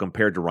Blackwell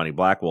compared to Ronnie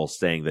Blackwell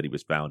saying that he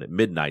was found at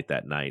midnight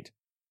that night.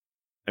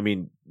 I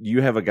mean,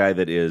 you have a guy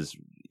that is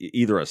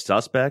either a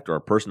suspect or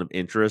a person of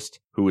interest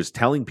who is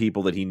telling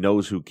people that he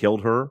knows who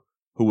killed her,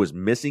 who was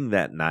missing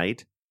that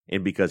night.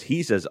 And because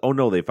he says, oh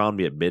no, they found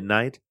me at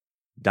midnight,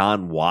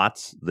 Don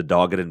Watts, the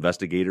dogged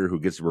investigator who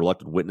gets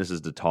reluctant witnesses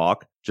to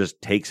talk,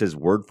 just takes his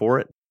word for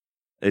it.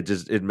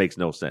 It makes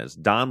no sense.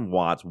 Don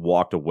Watts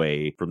walked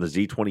away from the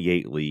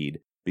Z28 lead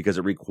because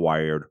it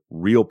required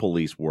real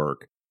police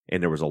work,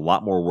 and there was a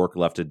lot more work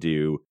left to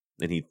do,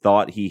 and he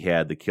thought he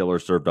had the killer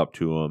served up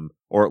to him,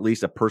 or at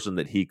least a person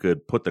that he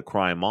could put the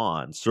crime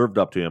on, served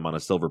up to him on a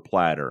silver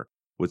platter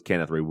with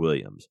Kenneth Ray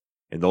Williams.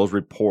 And those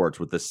reports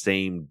with the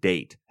same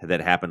date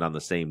that happened on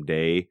the same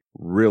day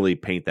really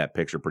paint that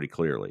picture pretty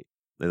clearly.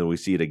 And then we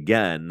see it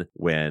again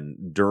when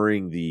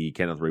during the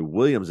Kenneth Ray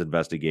Williams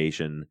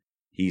investigation,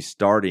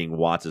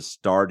 Watts is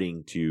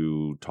starting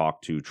to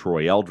talk to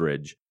Troy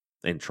Eldridge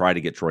and try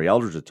to get Troy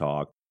Eldridge to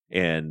talk.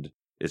 And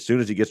as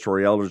soon as he gets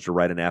Troy Eldridge to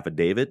write an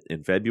affidavit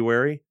in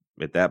February,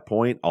 at that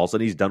point, all of a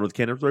sudden he's done with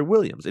Kenneth Ray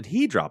Williams and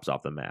he drops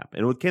off the map.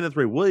 And with Kenneth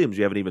Ray Williams,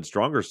 you have an even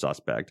stronger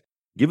suspect,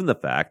 given the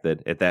fact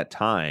that at that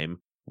time,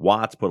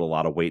 Watts put a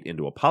lot of weight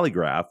into a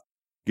polygraph,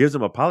 gives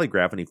him a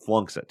polygraph, and he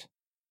flunks it.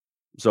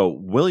 So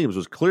Williams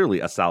was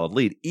clearly a solid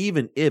lead.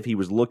 Even if he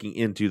was looking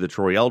into the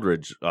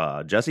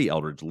Jesse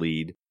Eldridge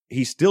lead,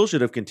 he still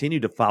should have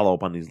continued to follow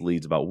up on these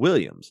leads about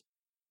Williams.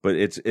 But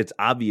it's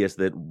obvious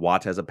that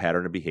Watts has a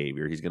pattern of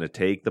behavior. He's going to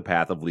take the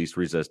path of least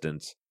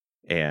resistance,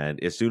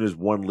 and as soon as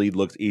one lead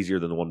looks easier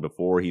than the one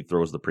before, he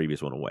throws the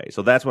previous one away.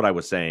 So that's what I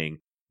was saying.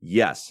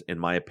 Yes, in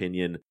my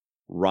opinion,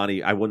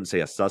 Ronnie, I wouldn't say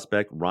a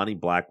suspect. Ronnie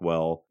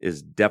Blackwell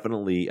is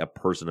definitely a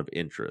person of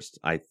interest.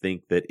 I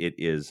think that it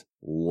is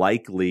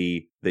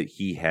likely that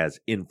he has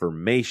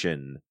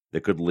information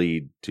that could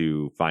lead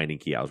to finding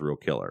Keough's real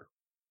killer.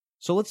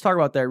 So let's talk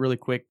about that really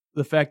quick.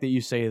 The fact that you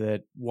say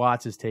that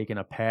Watts has taken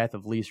a path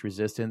of least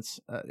resistance,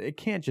 it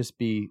can't just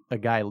be a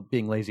guy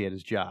being lazy at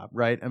his job,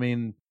 right? I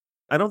mean,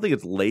 I don't think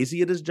it's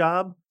lazy at his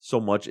job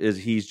so much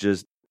as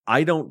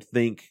I don't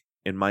think,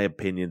 in my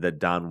opinion, that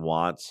Don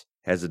Watts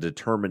has a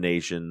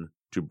determination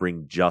to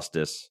bring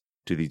justice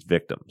to these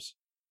victims.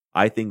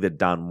 I think that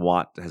Don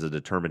Watts has a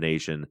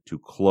determination to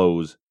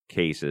close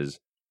cases,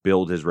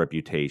 build his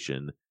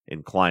reputation,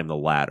 and climb the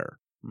ladder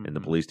in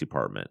the police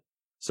department.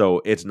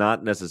 So it's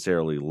not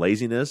necessarily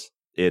laziness.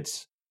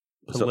 It's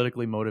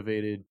politically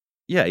motivated.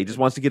 Yeah, he just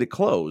wants to get it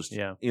closed.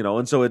 Yeah.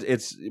 And so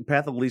it's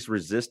path of least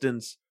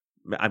resistance.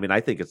 I mean,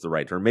 I think it's the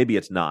right term. Maybe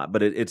it's not,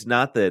 but it's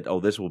not that,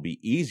 this will be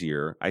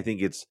easier. I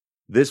think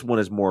this one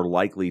is more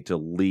likely to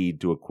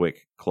lead to a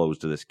quick close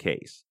to this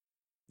case.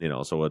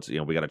 So it's,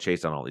 we got to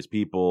chase down all these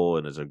people,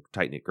 and there's a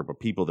tight-knit group of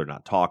people. They're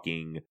not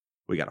talking.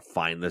 We got to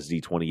find this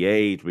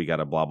Z28. We got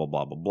to blah, blah,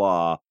 blah, blah,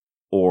 blah.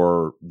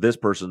 Or this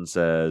person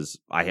says,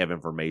 I have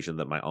information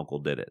that my uncle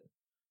did it.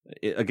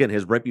 Again,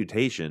 his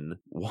reputation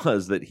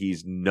was that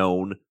he's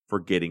known for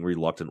getting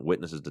reluctant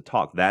witnesses to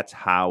talk. That's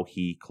how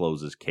he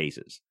closes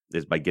cases,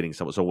 is by getting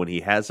someone. So when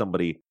he has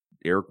somebody,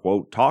 air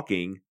quote,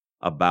 talking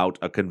about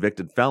a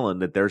convicted felon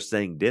that they're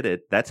saying did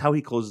it, that's how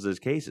he closes his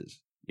cases.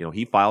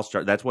 He files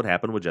charges. That's what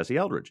happened with Jesse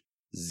Eldridge.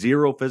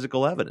 Zero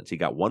physical evidence. He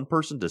got one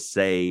person to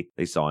say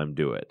they saw him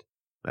do it.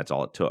 That's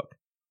all it took.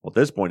 Well, at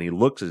this point,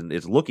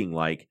 it's looking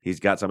like he's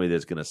got somebody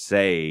that's going to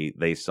say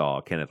they saw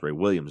Kenneth Ray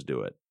Williams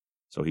do it.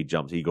 So he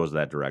goes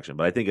that direction.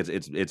 But I think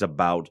it's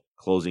about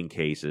closing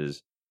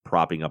cases,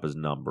 propping up his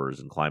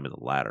numbers, and climbing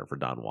the ladder for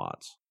Don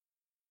Watts.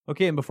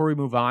 Okay, and before we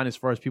move on, as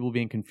far as people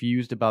being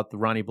confused about the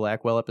Ronnie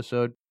Blackwell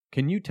episode,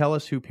 can you tell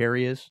us who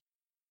Perry is?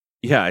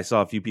 Yeah, I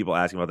saw a few people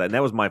asking about that, and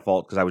that was my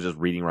fault because I was just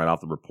reading right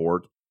off the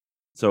report.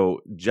 So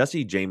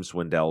Jesse James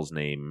Swindell's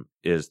name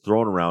is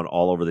thrown around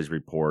all over these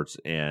reports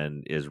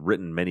and is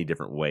written many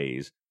different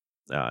ways.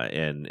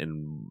 And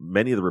in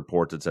many of the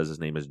reports, it says his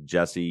name is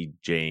Jesse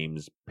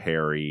James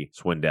Perry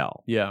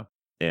Swindell. Yeah.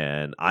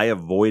 And I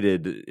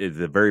avoided at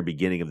the very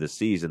beginning of the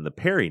season the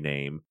Perry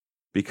name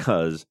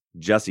because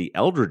Jesse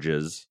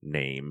Eldridge's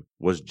name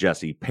was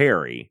Jesse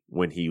Perry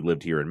when he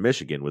lived here in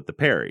Michigan with the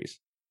Perrys.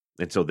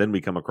 And so then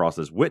we come across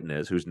this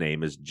witness whose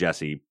name is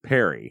Jesse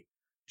Perry,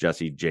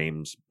 Jesse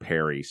James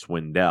Perry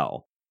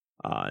Swindell.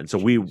 And so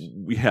we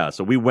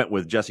went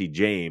with Jesse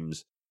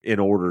James in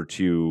order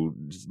to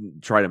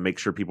try to make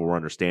sure people were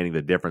understanding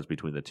the difference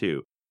between the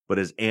two. But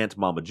his aunt,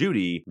 Mama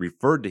Judy,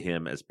 referred to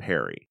him as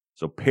Perry.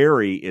 So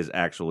Perry is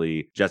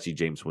actually Jesse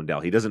James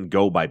Swindell. He doesn't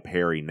go by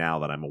Perry now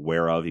that I'm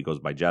aware of. He goes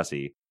by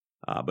Jesse.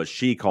 But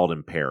she called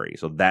him Perry.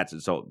 So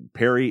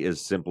Perry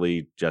is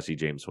simply Jesse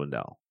James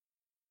Swindell.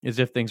 As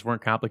if things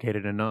weren't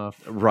complicated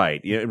enough.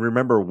 Right. Yeah, and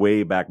remember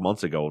way back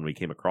months ago when we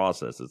came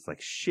across this, it's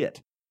like,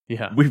 shit.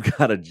 Yeah. We've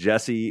got a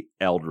Jesse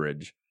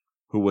Eldridge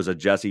who was a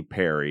Jesse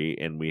Perry,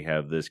 and we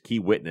have this key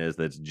witness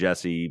that's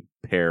Jesse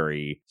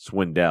Perry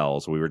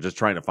Swindell. So we were just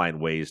trying to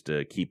find ways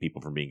to keep people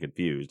from being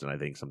confused, and I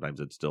think sometimes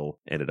it still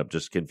ended up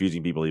just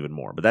confusing people even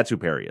more. But that's who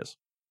Perry is.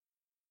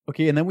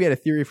 Okay, and then we had a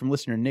theory from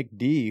listener Nick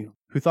D,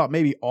 who thought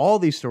maybe all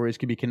these stories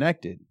could be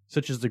connected,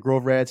 such as the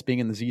Grove Rats being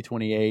in the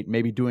Z28,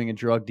 maybe doing a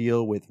drug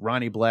deal with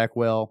Ronnie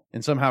Blackwell,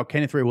 and somehow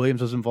Kenneth Ray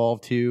Williams was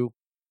involved too.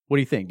 What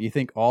do you think? Do you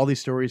think all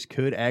these stories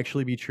could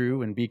actually be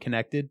true and be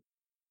connected?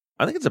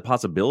 I think it's a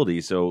possibility.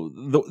 So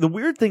the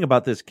weird thing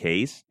about this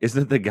case is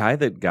that the guy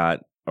that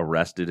got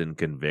arrested and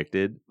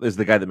convicted is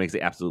the guy that makes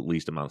the absolute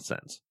least amount of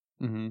sense.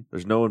 Mm-hmm.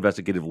 There's no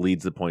investigative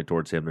leads that point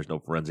towards him. There's no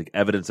forensic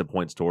evidence that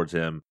points towards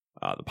him.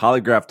 The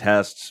polygraph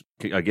test,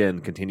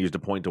 again, continues to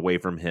point away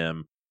from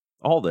him.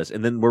 All this.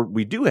 And then where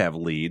we do have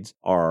leads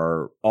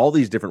are all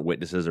these different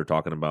witnesses are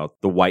talking about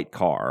the white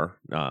car,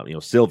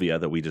 Sylvia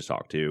that we just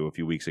talked to a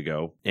few weeks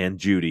ago, and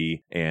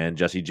Judy, and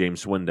Jesse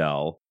James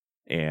Swindell.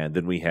 And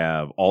then we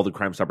have all the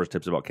Crime Stoppers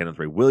tips about Kenneth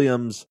Ray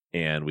Williams,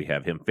 and we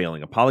have him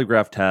failing a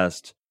polygraph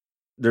test.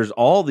 There's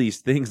all these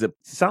things that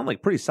sound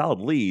like pretty solid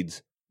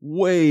leads,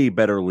 way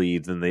better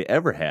leads than they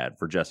ever had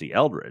for Jesse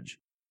Eldridge.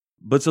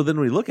 But so then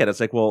we look at it, it's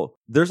like, well,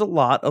 there's a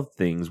lot of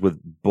things with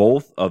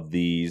both of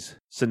these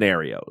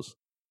scenarios,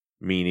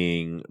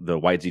 meaning the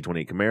white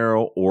Z28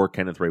 Camaro or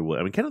Kenneth Ray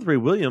Williams. I mean, Kenneth Ray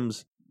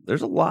Williams,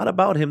 there's a lot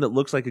about him that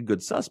looks like a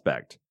good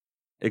suspect,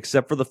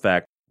 except for the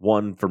fact,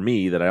 one, for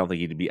me, that I don't think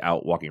he'd be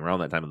out walking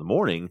around that time in the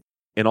morning,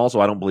 and also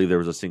I don't believe there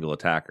was a single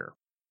attacker.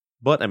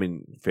 But, I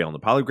mean, failing the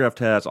polygraph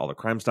test, all the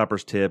Crime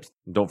Stoppers tips,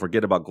 don't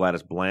forget about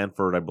Gladys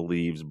Blanford, I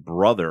believe's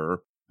brother,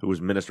 who was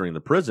ministering in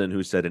the prison,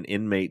 who said an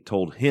inmate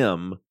told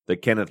him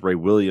that Kenneth Ray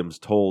Williams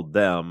told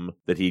them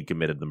that he'd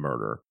committed the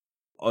murder.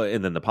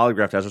 And then the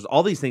polygraph test, there's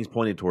all these things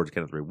pointing towards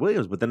Kenneth Ray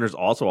Williams, but then there's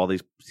also all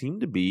these seem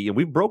to be, and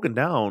we've broken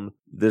down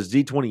this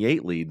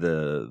Z28 lead,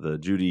 the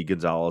Judy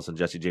Gonzalez and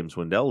Jesse James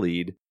Swindell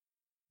lead.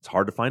 It's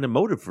hard to find a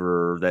motive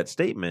for that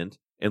statement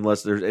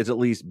unless it's at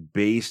least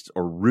based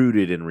or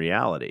rooted in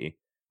reality.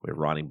 We have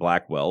Ronnie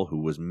Blackwell,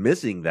 who was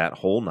missing that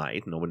whole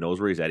night. No one knows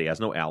where he's at. He has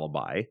no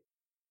alibi.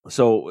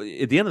 So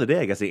at the end of the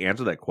day, I guess the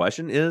answer to that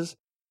question is,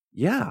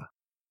 yeah.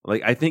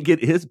 Like, I think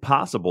it is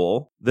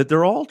possible that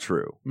they're all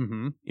true.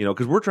 Mm-hmm.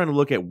 Because we're trying to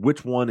look at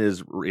which one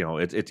is,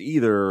 it's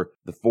either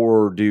the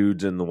four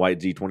dudes in the white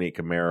Z28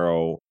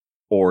 Camaro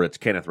or it's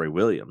Kenneth Ray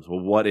Williams. Well,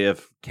 what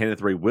if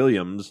Kenneth Ray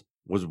Williams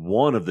was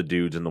one of the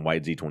dudes in the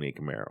white Z28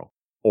 Camaro?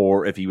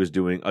 Or if he was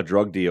doing a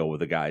drug deal with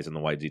the guys in the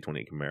white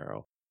Z28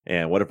 Camaro?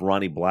 And what if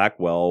Ronnie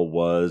Blackwell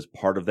was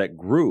part of that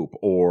group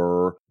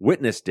or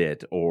witnessed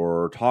it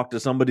or talked to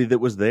somebody that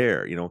was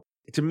there?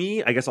 To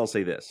me, I guess I'll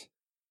say this.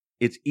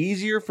 It's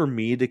easier for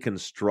me to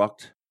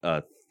construct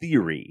a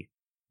theory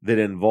that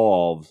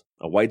involves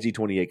a white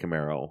Z28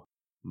 Camaro,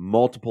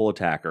 multiple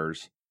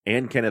attackers,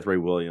 and Kenneth Ray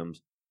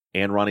Williams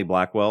and Ronnie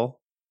Blackwell.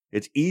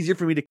 It's easier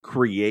for me to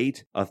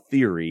create a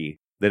theory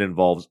that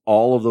involves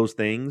all of those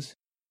things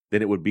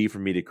than it would be for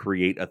me to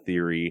create a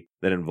theory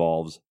that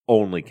involves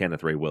only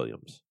Kenneth Ray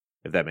Williams,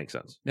 if that makes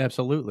sense.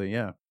 Absolutely,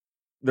 yeah.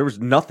 There was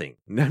nothing,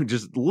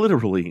 just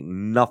literally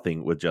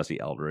nothing with Jesse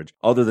Eldridge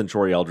other than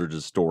Troy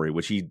Eldridge's story,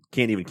 which he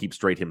can't even keep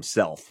straight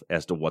himself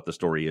as to what the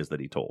story is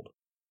that he told.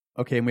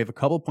 Okay, and we have a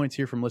couple points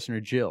here from listener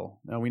Jill.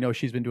 Now, we know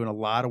she's been doing a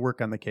lot of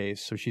work on the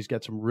case, so she's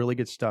got some really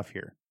good stuff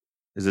here.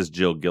 Is this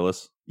Jill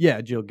Gillis?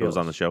 Yeah, Jill Gillis. That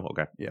was on the show?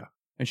 Okay. Yeah.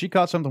 And she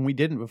caught something we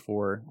didn't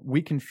before.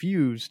 We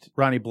confused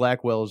Ronnie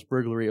Blackwell's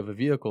burglary of a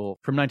vehicle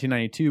from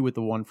 1992 with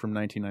the one from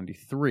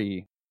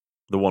 1993.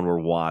 The one where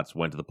Watts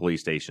went to the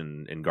police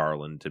station in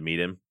Garland to meet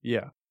him?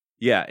 Yeah.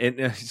 Yeah,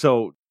 and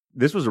so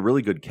this was a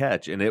really good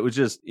catch, and it was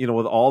just,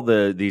 with all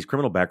these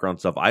criminal background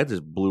stuff, I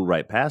just blew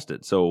right past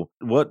it. So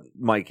what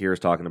Mike here is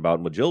talking about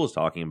and what Jill was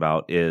talking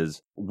about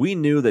is we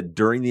knew that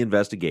during the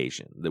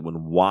investigation, that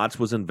when Watts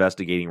was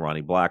investigating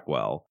Ronnie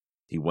Blackwell,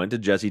 he went to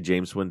Jesse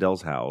James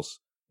Swindell's house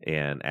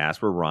and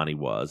asked where Ronnie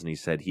was, and he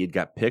said he had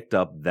got picked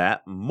up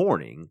that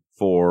morning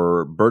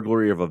for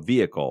burglary of a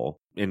vehicle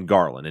in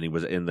Garland, and he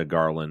was in the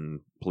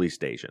Garland police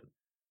station.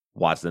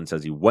 Watts then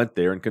says he went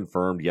there and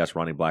confirmed, yes,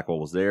 Ronnie Blackwell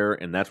was there,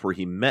 and that's where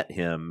he met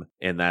him,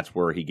 and that's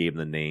where he gave him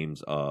the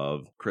names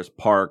of Chris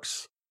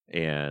Parks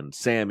and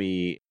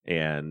Sammy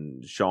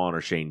and Sean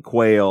or Shane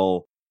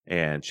Quayle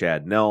and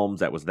Chad Nelms.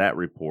 That was that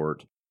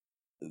report.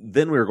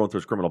 Then we were going through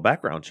his criminal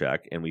background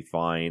check, and we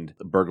find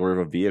the burglary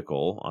of a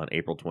vehicle on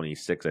April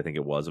 26, I think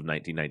it was, of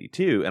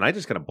 1992. And I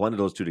just kind of blended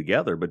those two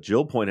together. But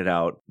Jill pointed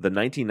out the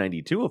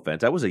 1992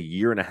 offense, that was a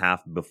year and a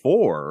half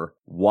before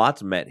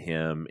Watts met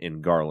him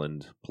in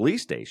Garland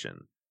Police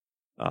Station.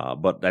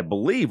 But I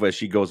believe as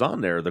she goes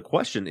on there, the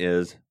question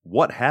is,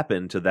 what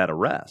happened to that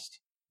arrest?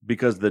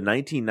 Because the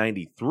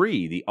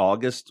 1993, the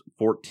August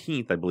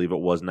 14th, I believe it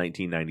was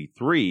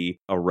 1993,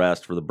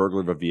 arrest for the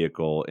burglary of a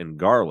vehicle in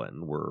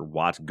Garland, where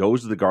Watts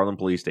goes to the Garland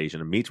police station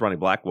and meets Ronnie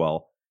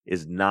Blackwell,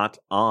 is not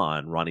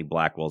on Ronnie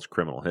Blackwell's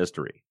criminal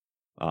history.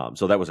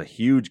 So that was a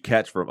huge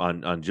catch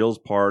on Jill's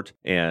part.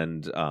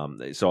 And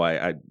so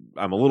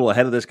I'm a little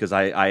ahead of this because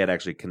I had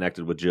actually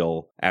connected with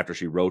Jill after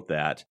she wrote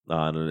that.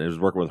 And I was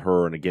working with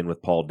her and again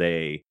with Paul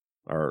Day,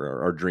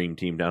 our dream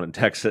team down in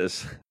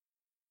Texas.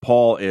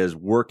 Paul is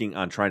working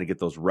on trying to get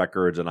those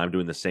records, and I'm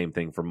doing the same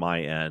thing from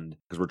my end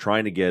because we're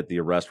trying to get the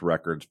arrest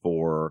records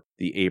for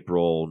the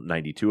April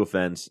 92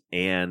 offense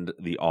and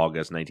the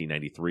August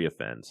 1993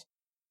 offense.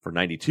 For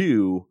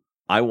 92,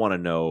 I want to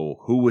know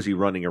who was he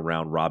running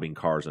around robbing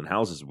cars and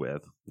houses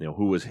with,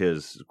 who was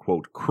his,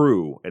 quote,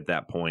 crew at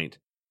that point.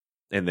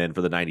 And then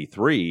for the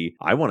 93,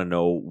 I want to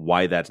know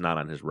why that's not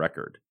on his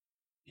record.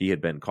 He had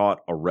been caught,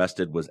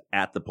 arrested, was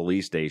at the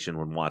police station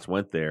when Watts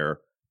went there,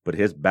 but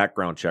his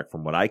background check,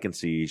 from what I can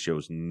see,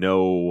 shows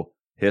no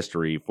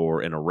history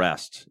for an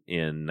arrest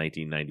in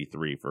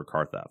 1993 for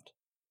car theft.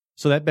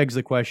 So that begs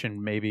the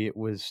question, maybe it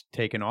was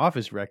taken off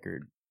his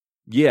record.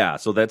 Yeah,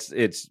 so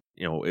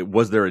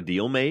was there a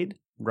deal made?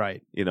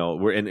 Right.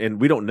 And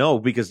we don't know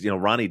because,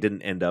 Ronnie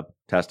didn't end up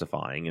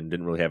testifying and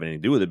didn't really have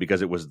anything to do with it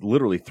because it was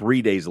literally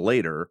 3 days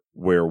later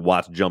where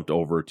Watts jumped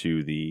over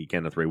to the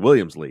Kenneth Ray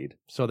Williams lead.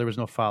 So there was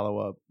no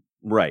follow-up.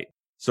 Right.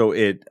 So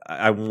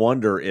I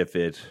wonder if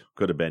it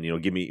could have been,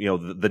 give me,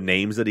 the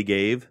names that he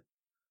gave.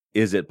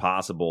 Is it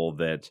possible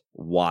that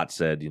Watts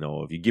said,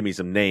 if you give me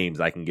some names,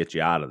 I can get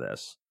you out of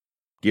this?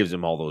 Gives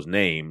him all those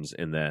names,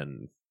 and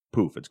then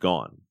poof, it's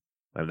gone.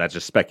 I mean, that's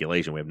just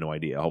speculation. We have no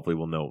idea. Hopefully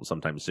we'll know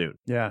sometime soon.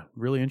 Yeah,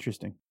 really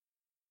interesting.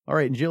 All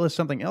right, and Jill has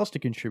something else to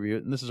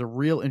contribute, and this is a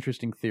real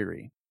interesting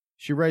theory.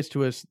 She writes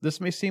to us, this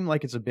may seem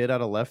like it's a bit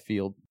out of left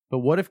field, but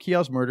what if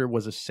Keow's murder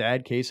was a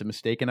sad case of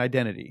mistaken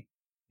identity?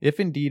 If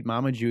indeed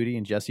Mama Judy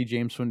and Jesse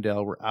James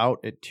Swindell were out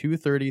at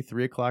 2:30,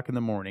 3 o'clock in the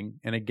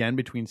morning, and again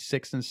between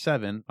 6 and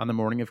 7 on the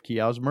morning of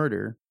Keow's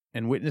murder,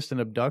 and witnessed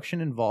an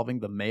abduction involving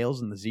the males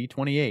in the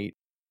Z28,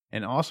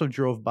 and also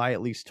drove by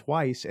at least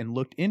twice and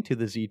looked into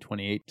the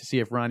Z28 to see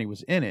if Ronnie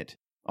was in it,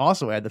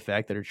 also add the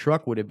fact that her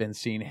truck would have been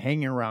seen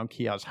hanging around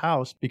Keow's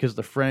house because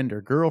the friend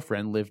or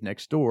girlfriend lived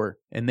next door,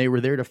 and they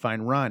were there to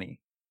find Ronnie.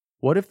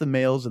 What if the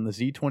males in the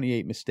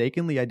Z28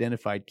 mistakenly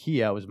identified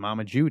Keow as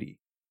Mama Judy?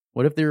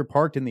 What if they were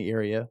parked in the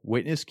area,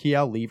 witnessed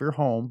Keow leave her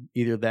home,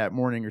 either that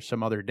morning or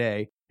some other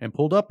day, and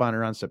pulled up on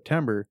her on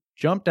September,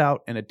 jumped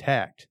out and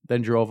attacked,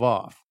 then drove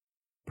off?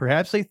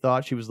 Perhaps they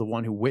thought she was the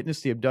one who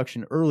witnessed the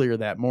abduction earlier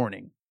that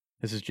morning.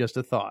 This is just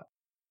a thought.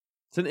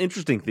 It's an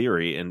interesting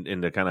theory, and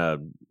to kind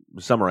of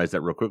summarize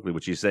that real quickly,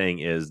 what she's saying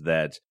is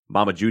that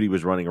Mama Judy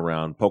was running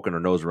around, poking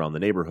her nose around the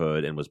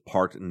neighborhood, and was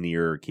parked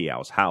near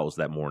Keow's house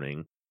that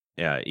morning.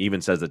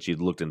 Even says that she'd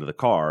looked into the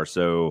car,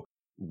 so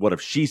what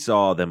if she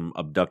saw them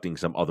abducting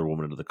some other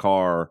woman into the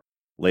car?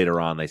 Later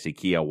on, they see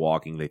Keow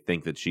walking. They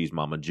think that she's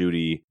Mama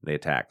Judy. They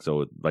attack.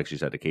 So, like she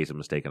said, a case of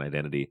mistaken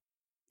identity.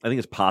 I think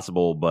it's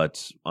possible,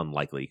 but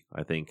unlikely,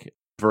 I think,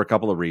 for a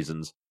couple of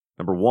reasons.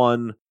 Number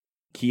one,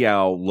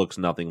 Keow looks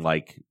nothing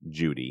like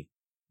Judy.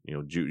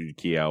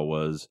 Keow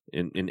was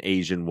an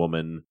Asian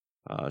woman.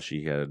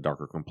 She had a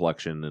darker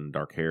complexion and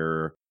dark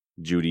hair.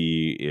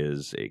 Judy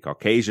is a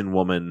Caucasian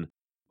woman.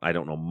 I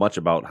don't know much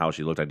about how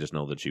she looked. I just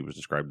know that she was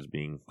described as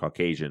being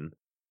Caucasian.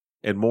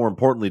 And more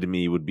importantly to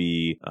me would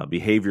be,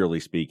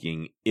 behaviorally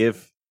speaking,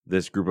 if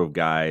this group of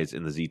guys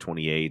in the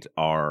Z28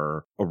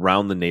 are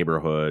around the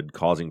neighborhood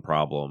causing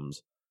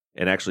problems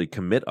and actually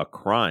commit a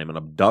crime, an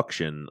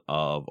abduction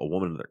of a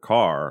woman in their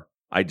car,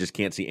 I just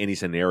can't see any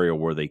scenario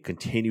where they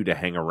continue to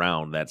hang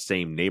around that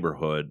same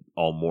neighborhood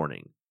all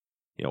morning.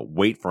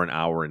 Wait for an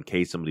hour in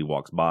case somebody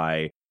walks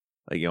by.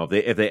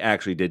 If they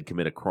actually did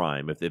commit a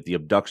crime, if the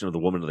abduction of the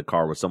woman in the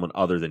car was someone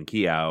other than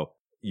Keow,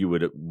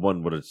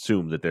 one would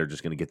assume that they're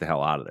just going to get the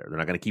hell out of there. They're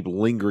not going to keep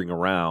lingering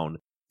around,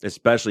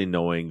 especially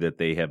knowing that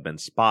they have been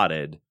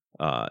spotted,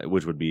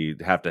 which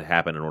would have to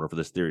happen in order for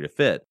this theory to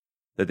fit,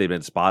 that they've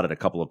been spotted a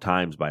couple of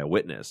times by a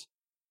witness.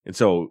 And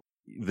so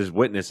this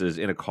witness is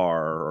in a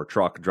car or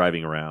truck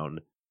driving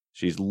around.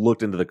 She's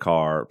looked into the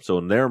car. So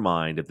in their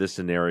mind, if this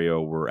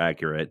scenario were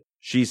accurate,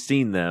 she's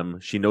seen them.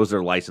 She knows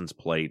their license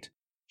plate.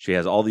 She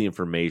has all the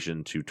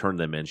information to turn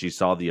them in. She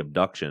saw the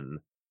abduction.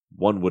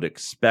 One would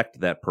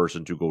expect that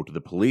person to go to the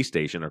police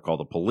station or call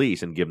the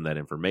police and give them that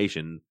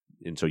information.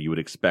 And so you would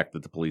expect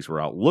that the police were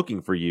out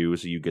looking for you,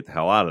 so you get the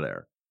hell out of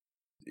there.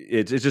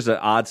 it's just an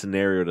odd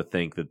scenario to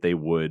think that they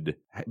would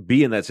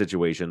be in that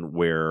situation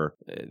where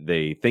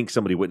they think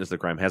somebody witnessed the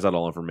crime, has that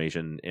all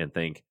information, and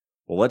think,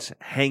 well, let's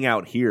hang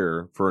out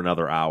here for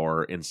another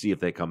hour and see if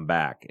they come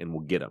back and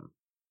we'll get them.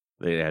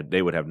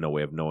 They would have no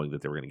way of knowing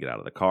that they were going to get out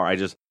of the car.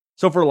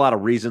 So for a lot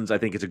of reasons, I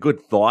think it's a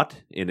good thought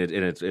and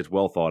it's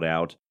well thought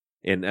out.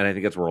 And I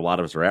think that's where a lot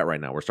of us are at right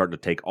now. We're starting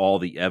to take all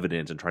the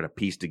evidence and try to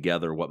piece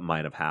together what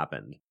might have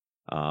happened.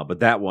 But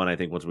that one, I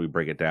think once we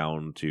break it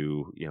down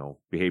to,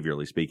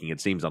 behaviorally speaking,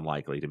 it seems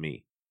unlikely to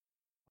me.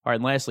 All right,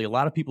 and lastly, a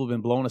lot of people have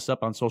been blowing us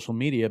up on social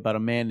media about a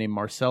man named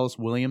Marcellus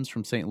Williams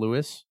from St.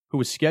 Louis, who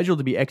was scheduled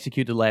to be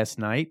executed last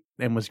night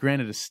and was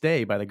granted a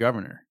stay by the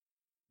governor.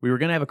 We were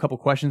going to have a couple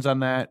questions on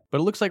that, but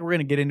it looks like we're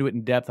going to get into it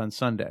in depth on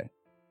Sunday.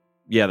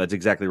 Yeah, that's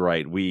exactly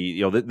right.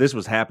 This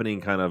was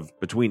happening kind of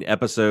between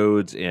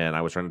episodes, and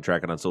I was trying to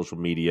track it on social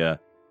media.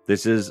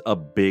 This is a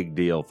big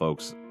deal,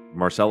 folks.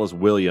 Marcellus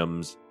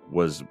Williams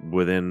was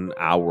within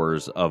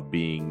hours of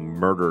being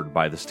murdered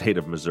by the state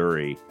of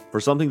Missouri for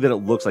something that it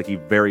looks like he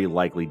very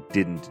likely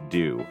didn't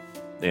do.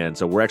 And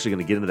so we're actually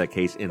going to get into that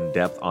case in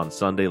depth on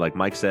Sunday, like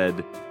Mike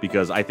said,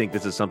 because I think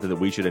this is something that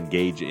we should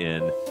engage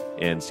in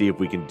and see if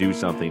we can do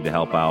something to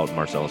help out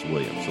Marcellus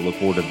Williams. So look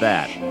forward to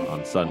that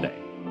on Sunday.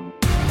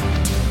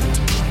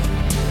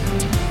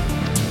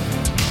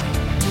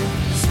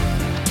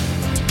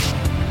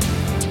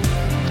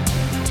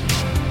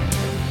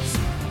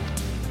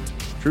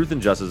 Truth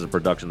and Justice is a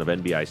production of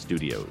NBI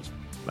Studios.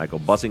 Michael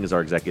Bussing is our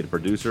executive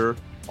producer.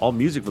 All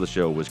music for the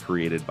show was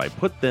created by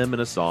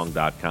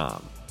PutThemInASong.com. I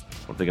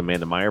want to thank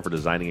Amanda Meyer for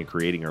designing and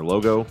creating our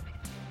logo. I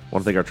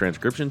want to thank our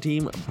transcription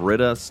team,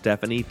 Britta,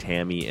 Stephanie,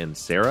 Tammy, and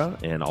Sarah.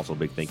 And also a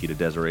big thank you to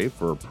Desiree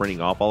for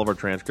printing off all of our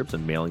transcripts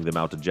and mailing them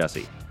out to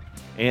Jesse.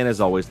 And as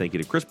always, thank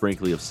you to Chris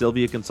Brinkley of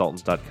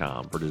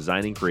SylviaConsultants.com for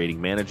designing, creating,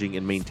 managing,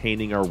 and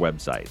maintaining our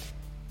website.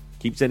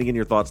 Keep sending in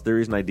your thoughts,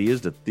 theories, and ideas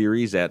to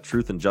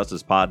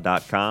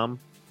theories@truthandjusticepod.com.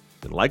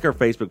 And like our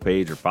Facebook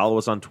page or follow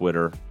us on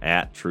Twitter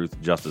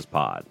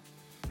 @TruthJusticePod.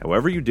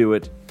 However you do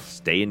it,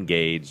 stay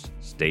engaged,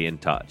 stay in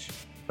touch.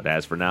 But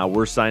as for now,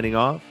 we're signing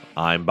off.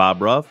 I'm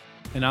Bob Ruff.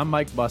 And I'm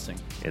Mike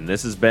Bussing. And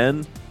this has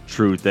been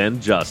Truth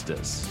and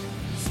Justice.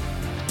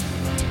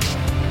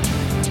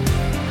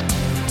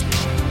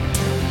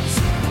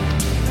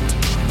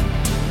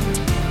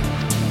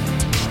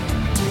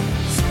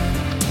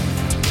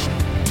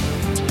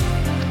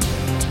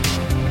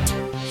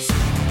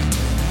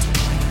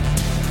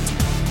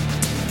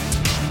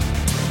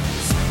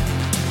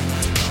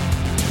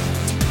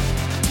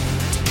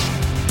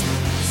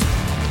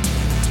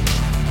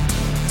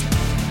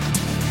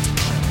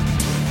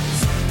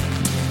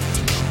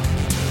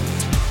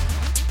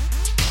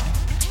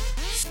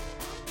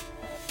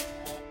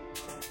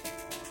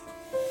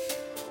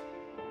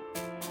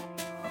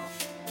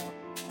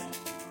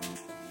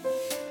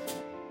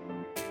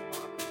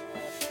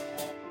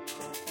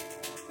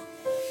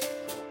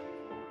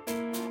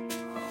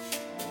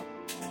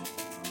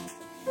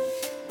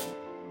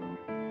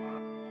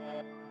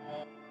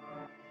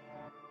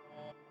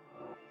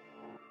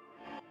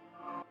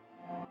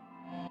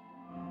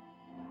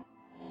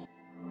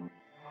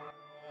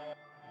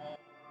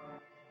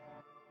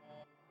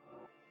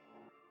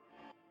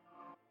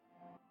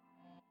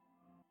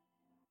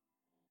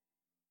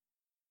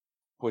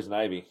 Poison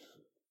ivy.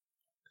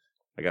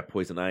 I got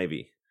poison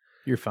ivy.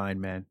 You're fine,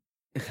 man.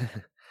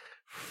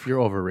 You're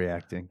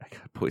overreacting. I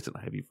got poison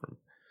ivy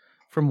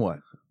From what?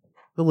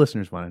 The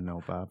listeners want to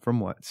know, Bob. From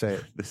what? Say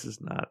it. This is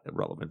not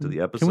relevant to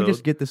the episode. Can we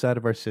just get this out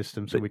of our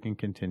system so we can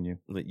continue?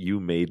 That you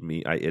made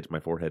me. I itch. My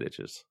forehead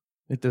itches.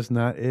 It does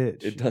not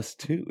itch. It does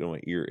too. And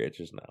my ear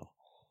itches now.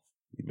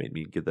 You made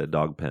me get that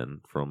dog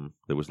pen from.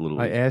 There was little.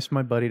 I asked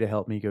my buddy to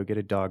help me go get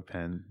a dog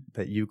pen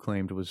that you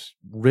claimed was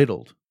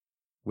riddled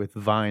with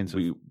vines.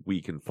 We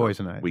confirmed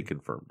poison ivy. We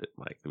confirmed it,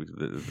 Mike.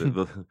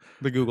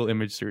 The Google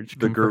image search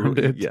confirmed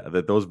it. Yeah,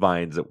 that those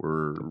vines that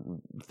were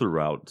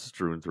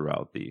strewn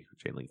throughout the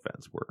chain link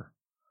fence were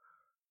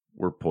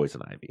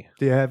poison ivy.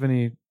 Do you have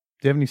any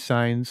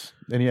signs,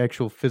 any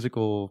actual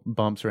physical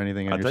bumps or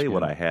anything? I'll tell you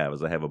what I have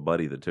is I have a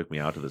buddy that took me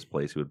out to this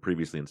place who had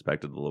previously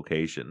inspected the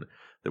location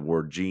that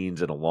wore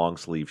jeans and a long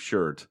sleeve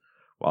shirt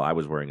while I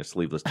was wearing a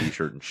sleeveless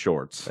t-shirt and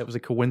shorts. That was a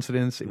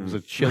coincidence. It was a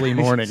chilly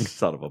morning.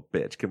 Son of a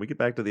bitch. Can we get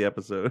back to the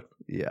episode?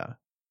 Yeah.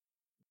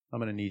 I'm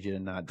going to need you to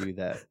not do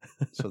that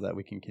so that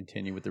we can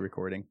continue with the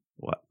recording.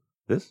 What?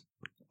 This?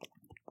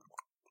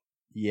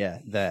 Yeah,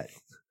 that.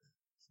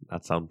 Does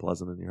not sound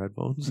pleasant in your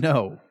headphones?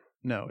 No,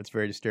 it's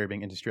very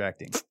disturbing and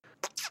distracting.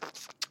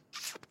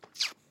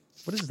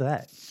 What is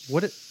that?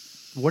 What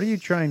are you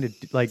trying to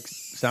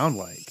sound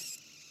like?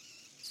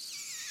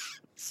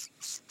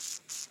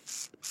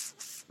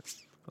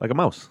 Like a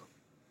mouse.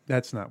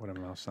 That's not what a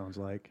mouse sounds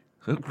like.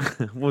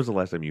 When was the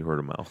last time you heard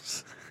a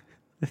mouse?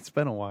 It's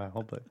been a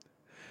while, but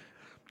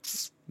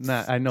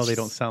I know they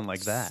don't sound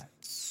like that.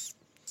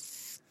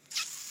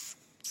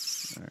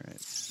 All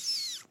right.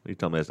 You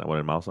tell me that's not what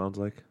a mouse sounds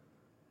like?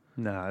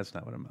 No, that's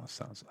not what a mouse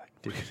sounds like,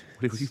 dude.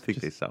 What do you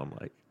think they sound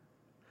like?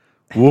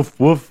 Woof,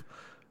 woof.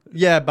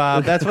 Yeah,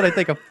 Bob, that's what I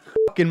think a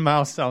fucking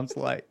mouse sounds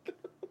like.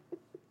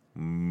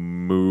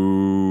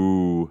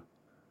 Moo.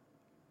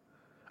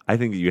 I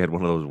think you had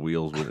one of those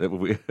wheels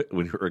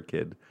when you were a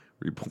kid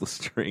where you pull the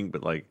string,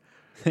 but like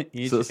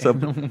Each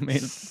animal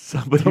made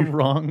somebody the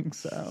wrong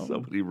sound.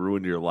 Somebody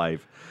ruined your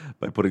life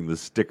by putting the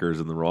stickers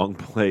in the wrong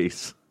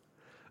place.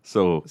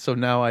 So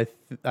now I've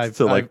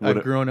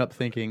grown up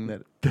thinking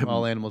that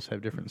all animals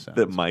have different sounds.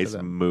 That mice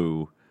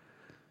moo.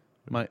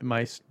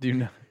 Mice do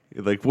not.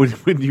 Like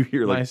when you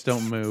hear mice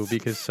don't moo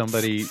because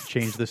somebody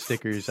changed the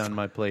stickers on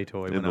my play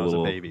toy when I was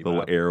a baby. The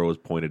little arrow was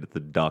pointed at the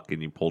duck,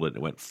 and you pulled it, and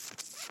it went.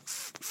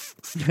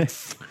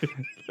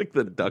 Like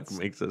the duck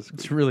makes us.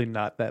 It's really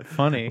not that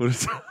funny.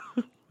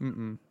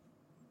 Mm-mm.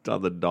 It's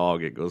on the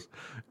dog. It goes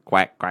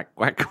quack quack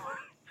quack.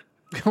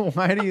 Quack.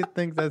 Why do you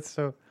think that's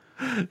so?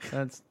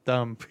 That's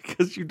dumb.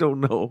 Because you don't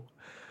know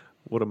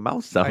what a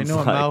mouse sounds like.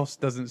 I know a mouse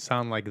doesn't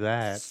sound like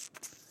that.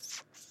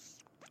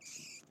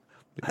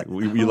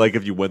 We like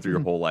if you went through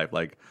your whole life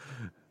like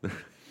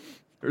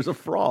there's a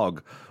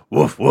frog.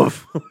 Woof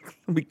woof.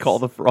 Let me call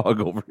the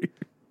frog over here.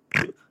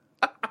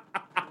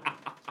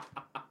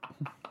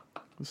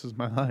 This is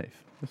my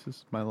life. This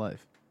is my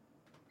life.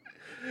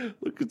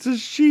 Look, it's a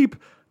sheep.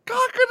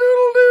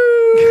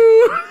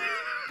 Cock-a-doodle-doo.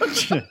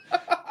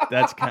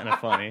 That's kind of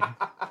funny.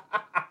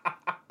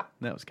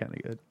 That was kind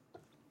of good.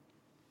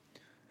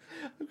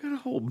 I've got a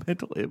whole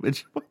mental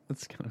image.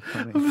 That's kind of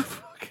funny.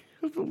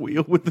 Of a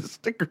wheel with the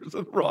stickers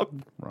in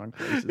wrong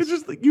places. It's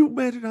just like, you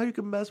imagine how you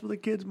can mess with a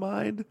kid's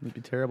mind. It'd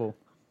be terrible.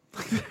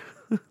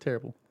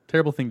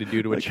 Terrible thing to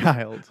do to a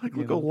child. Like,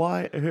 look, a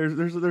lion.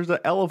 There's an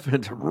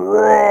elephant.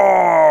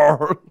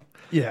 Roar.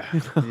 Yeah,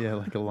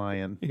 like a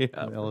lion. Yeah.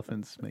 The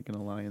elephant's making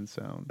a lion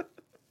sound.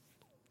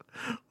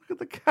 Look at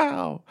the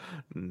cow.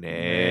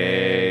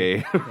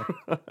 Nay.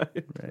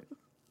 Right.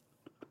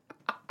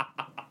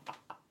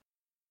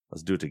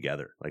 Let's do it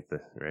together, like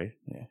this, right?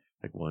 Yeah.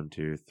 Like 1,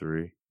 2,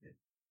 3.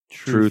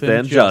 Truth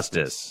and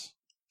justice.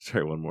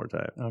 Sorry, one more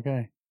time.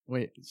 Okay.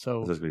 Wait.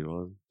 So this is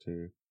 1,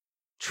 2.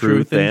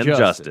 Truth and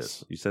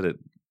justice. You said it.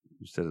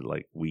 You said it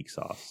like weak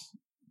sauce.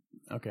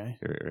 Okay.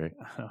 Right.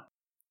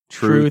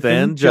 Truth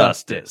and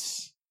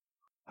justice.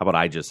 How about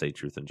I just say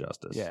truth and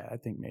justice? Yeah, I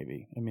think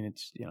maybe. I mean,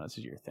 it's this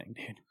is your thing,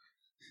 dude.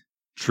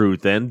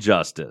 Truth and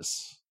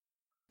justice.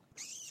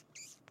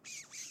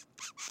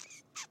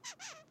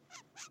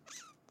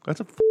 That's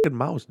a fucking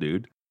mouse,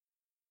 dude.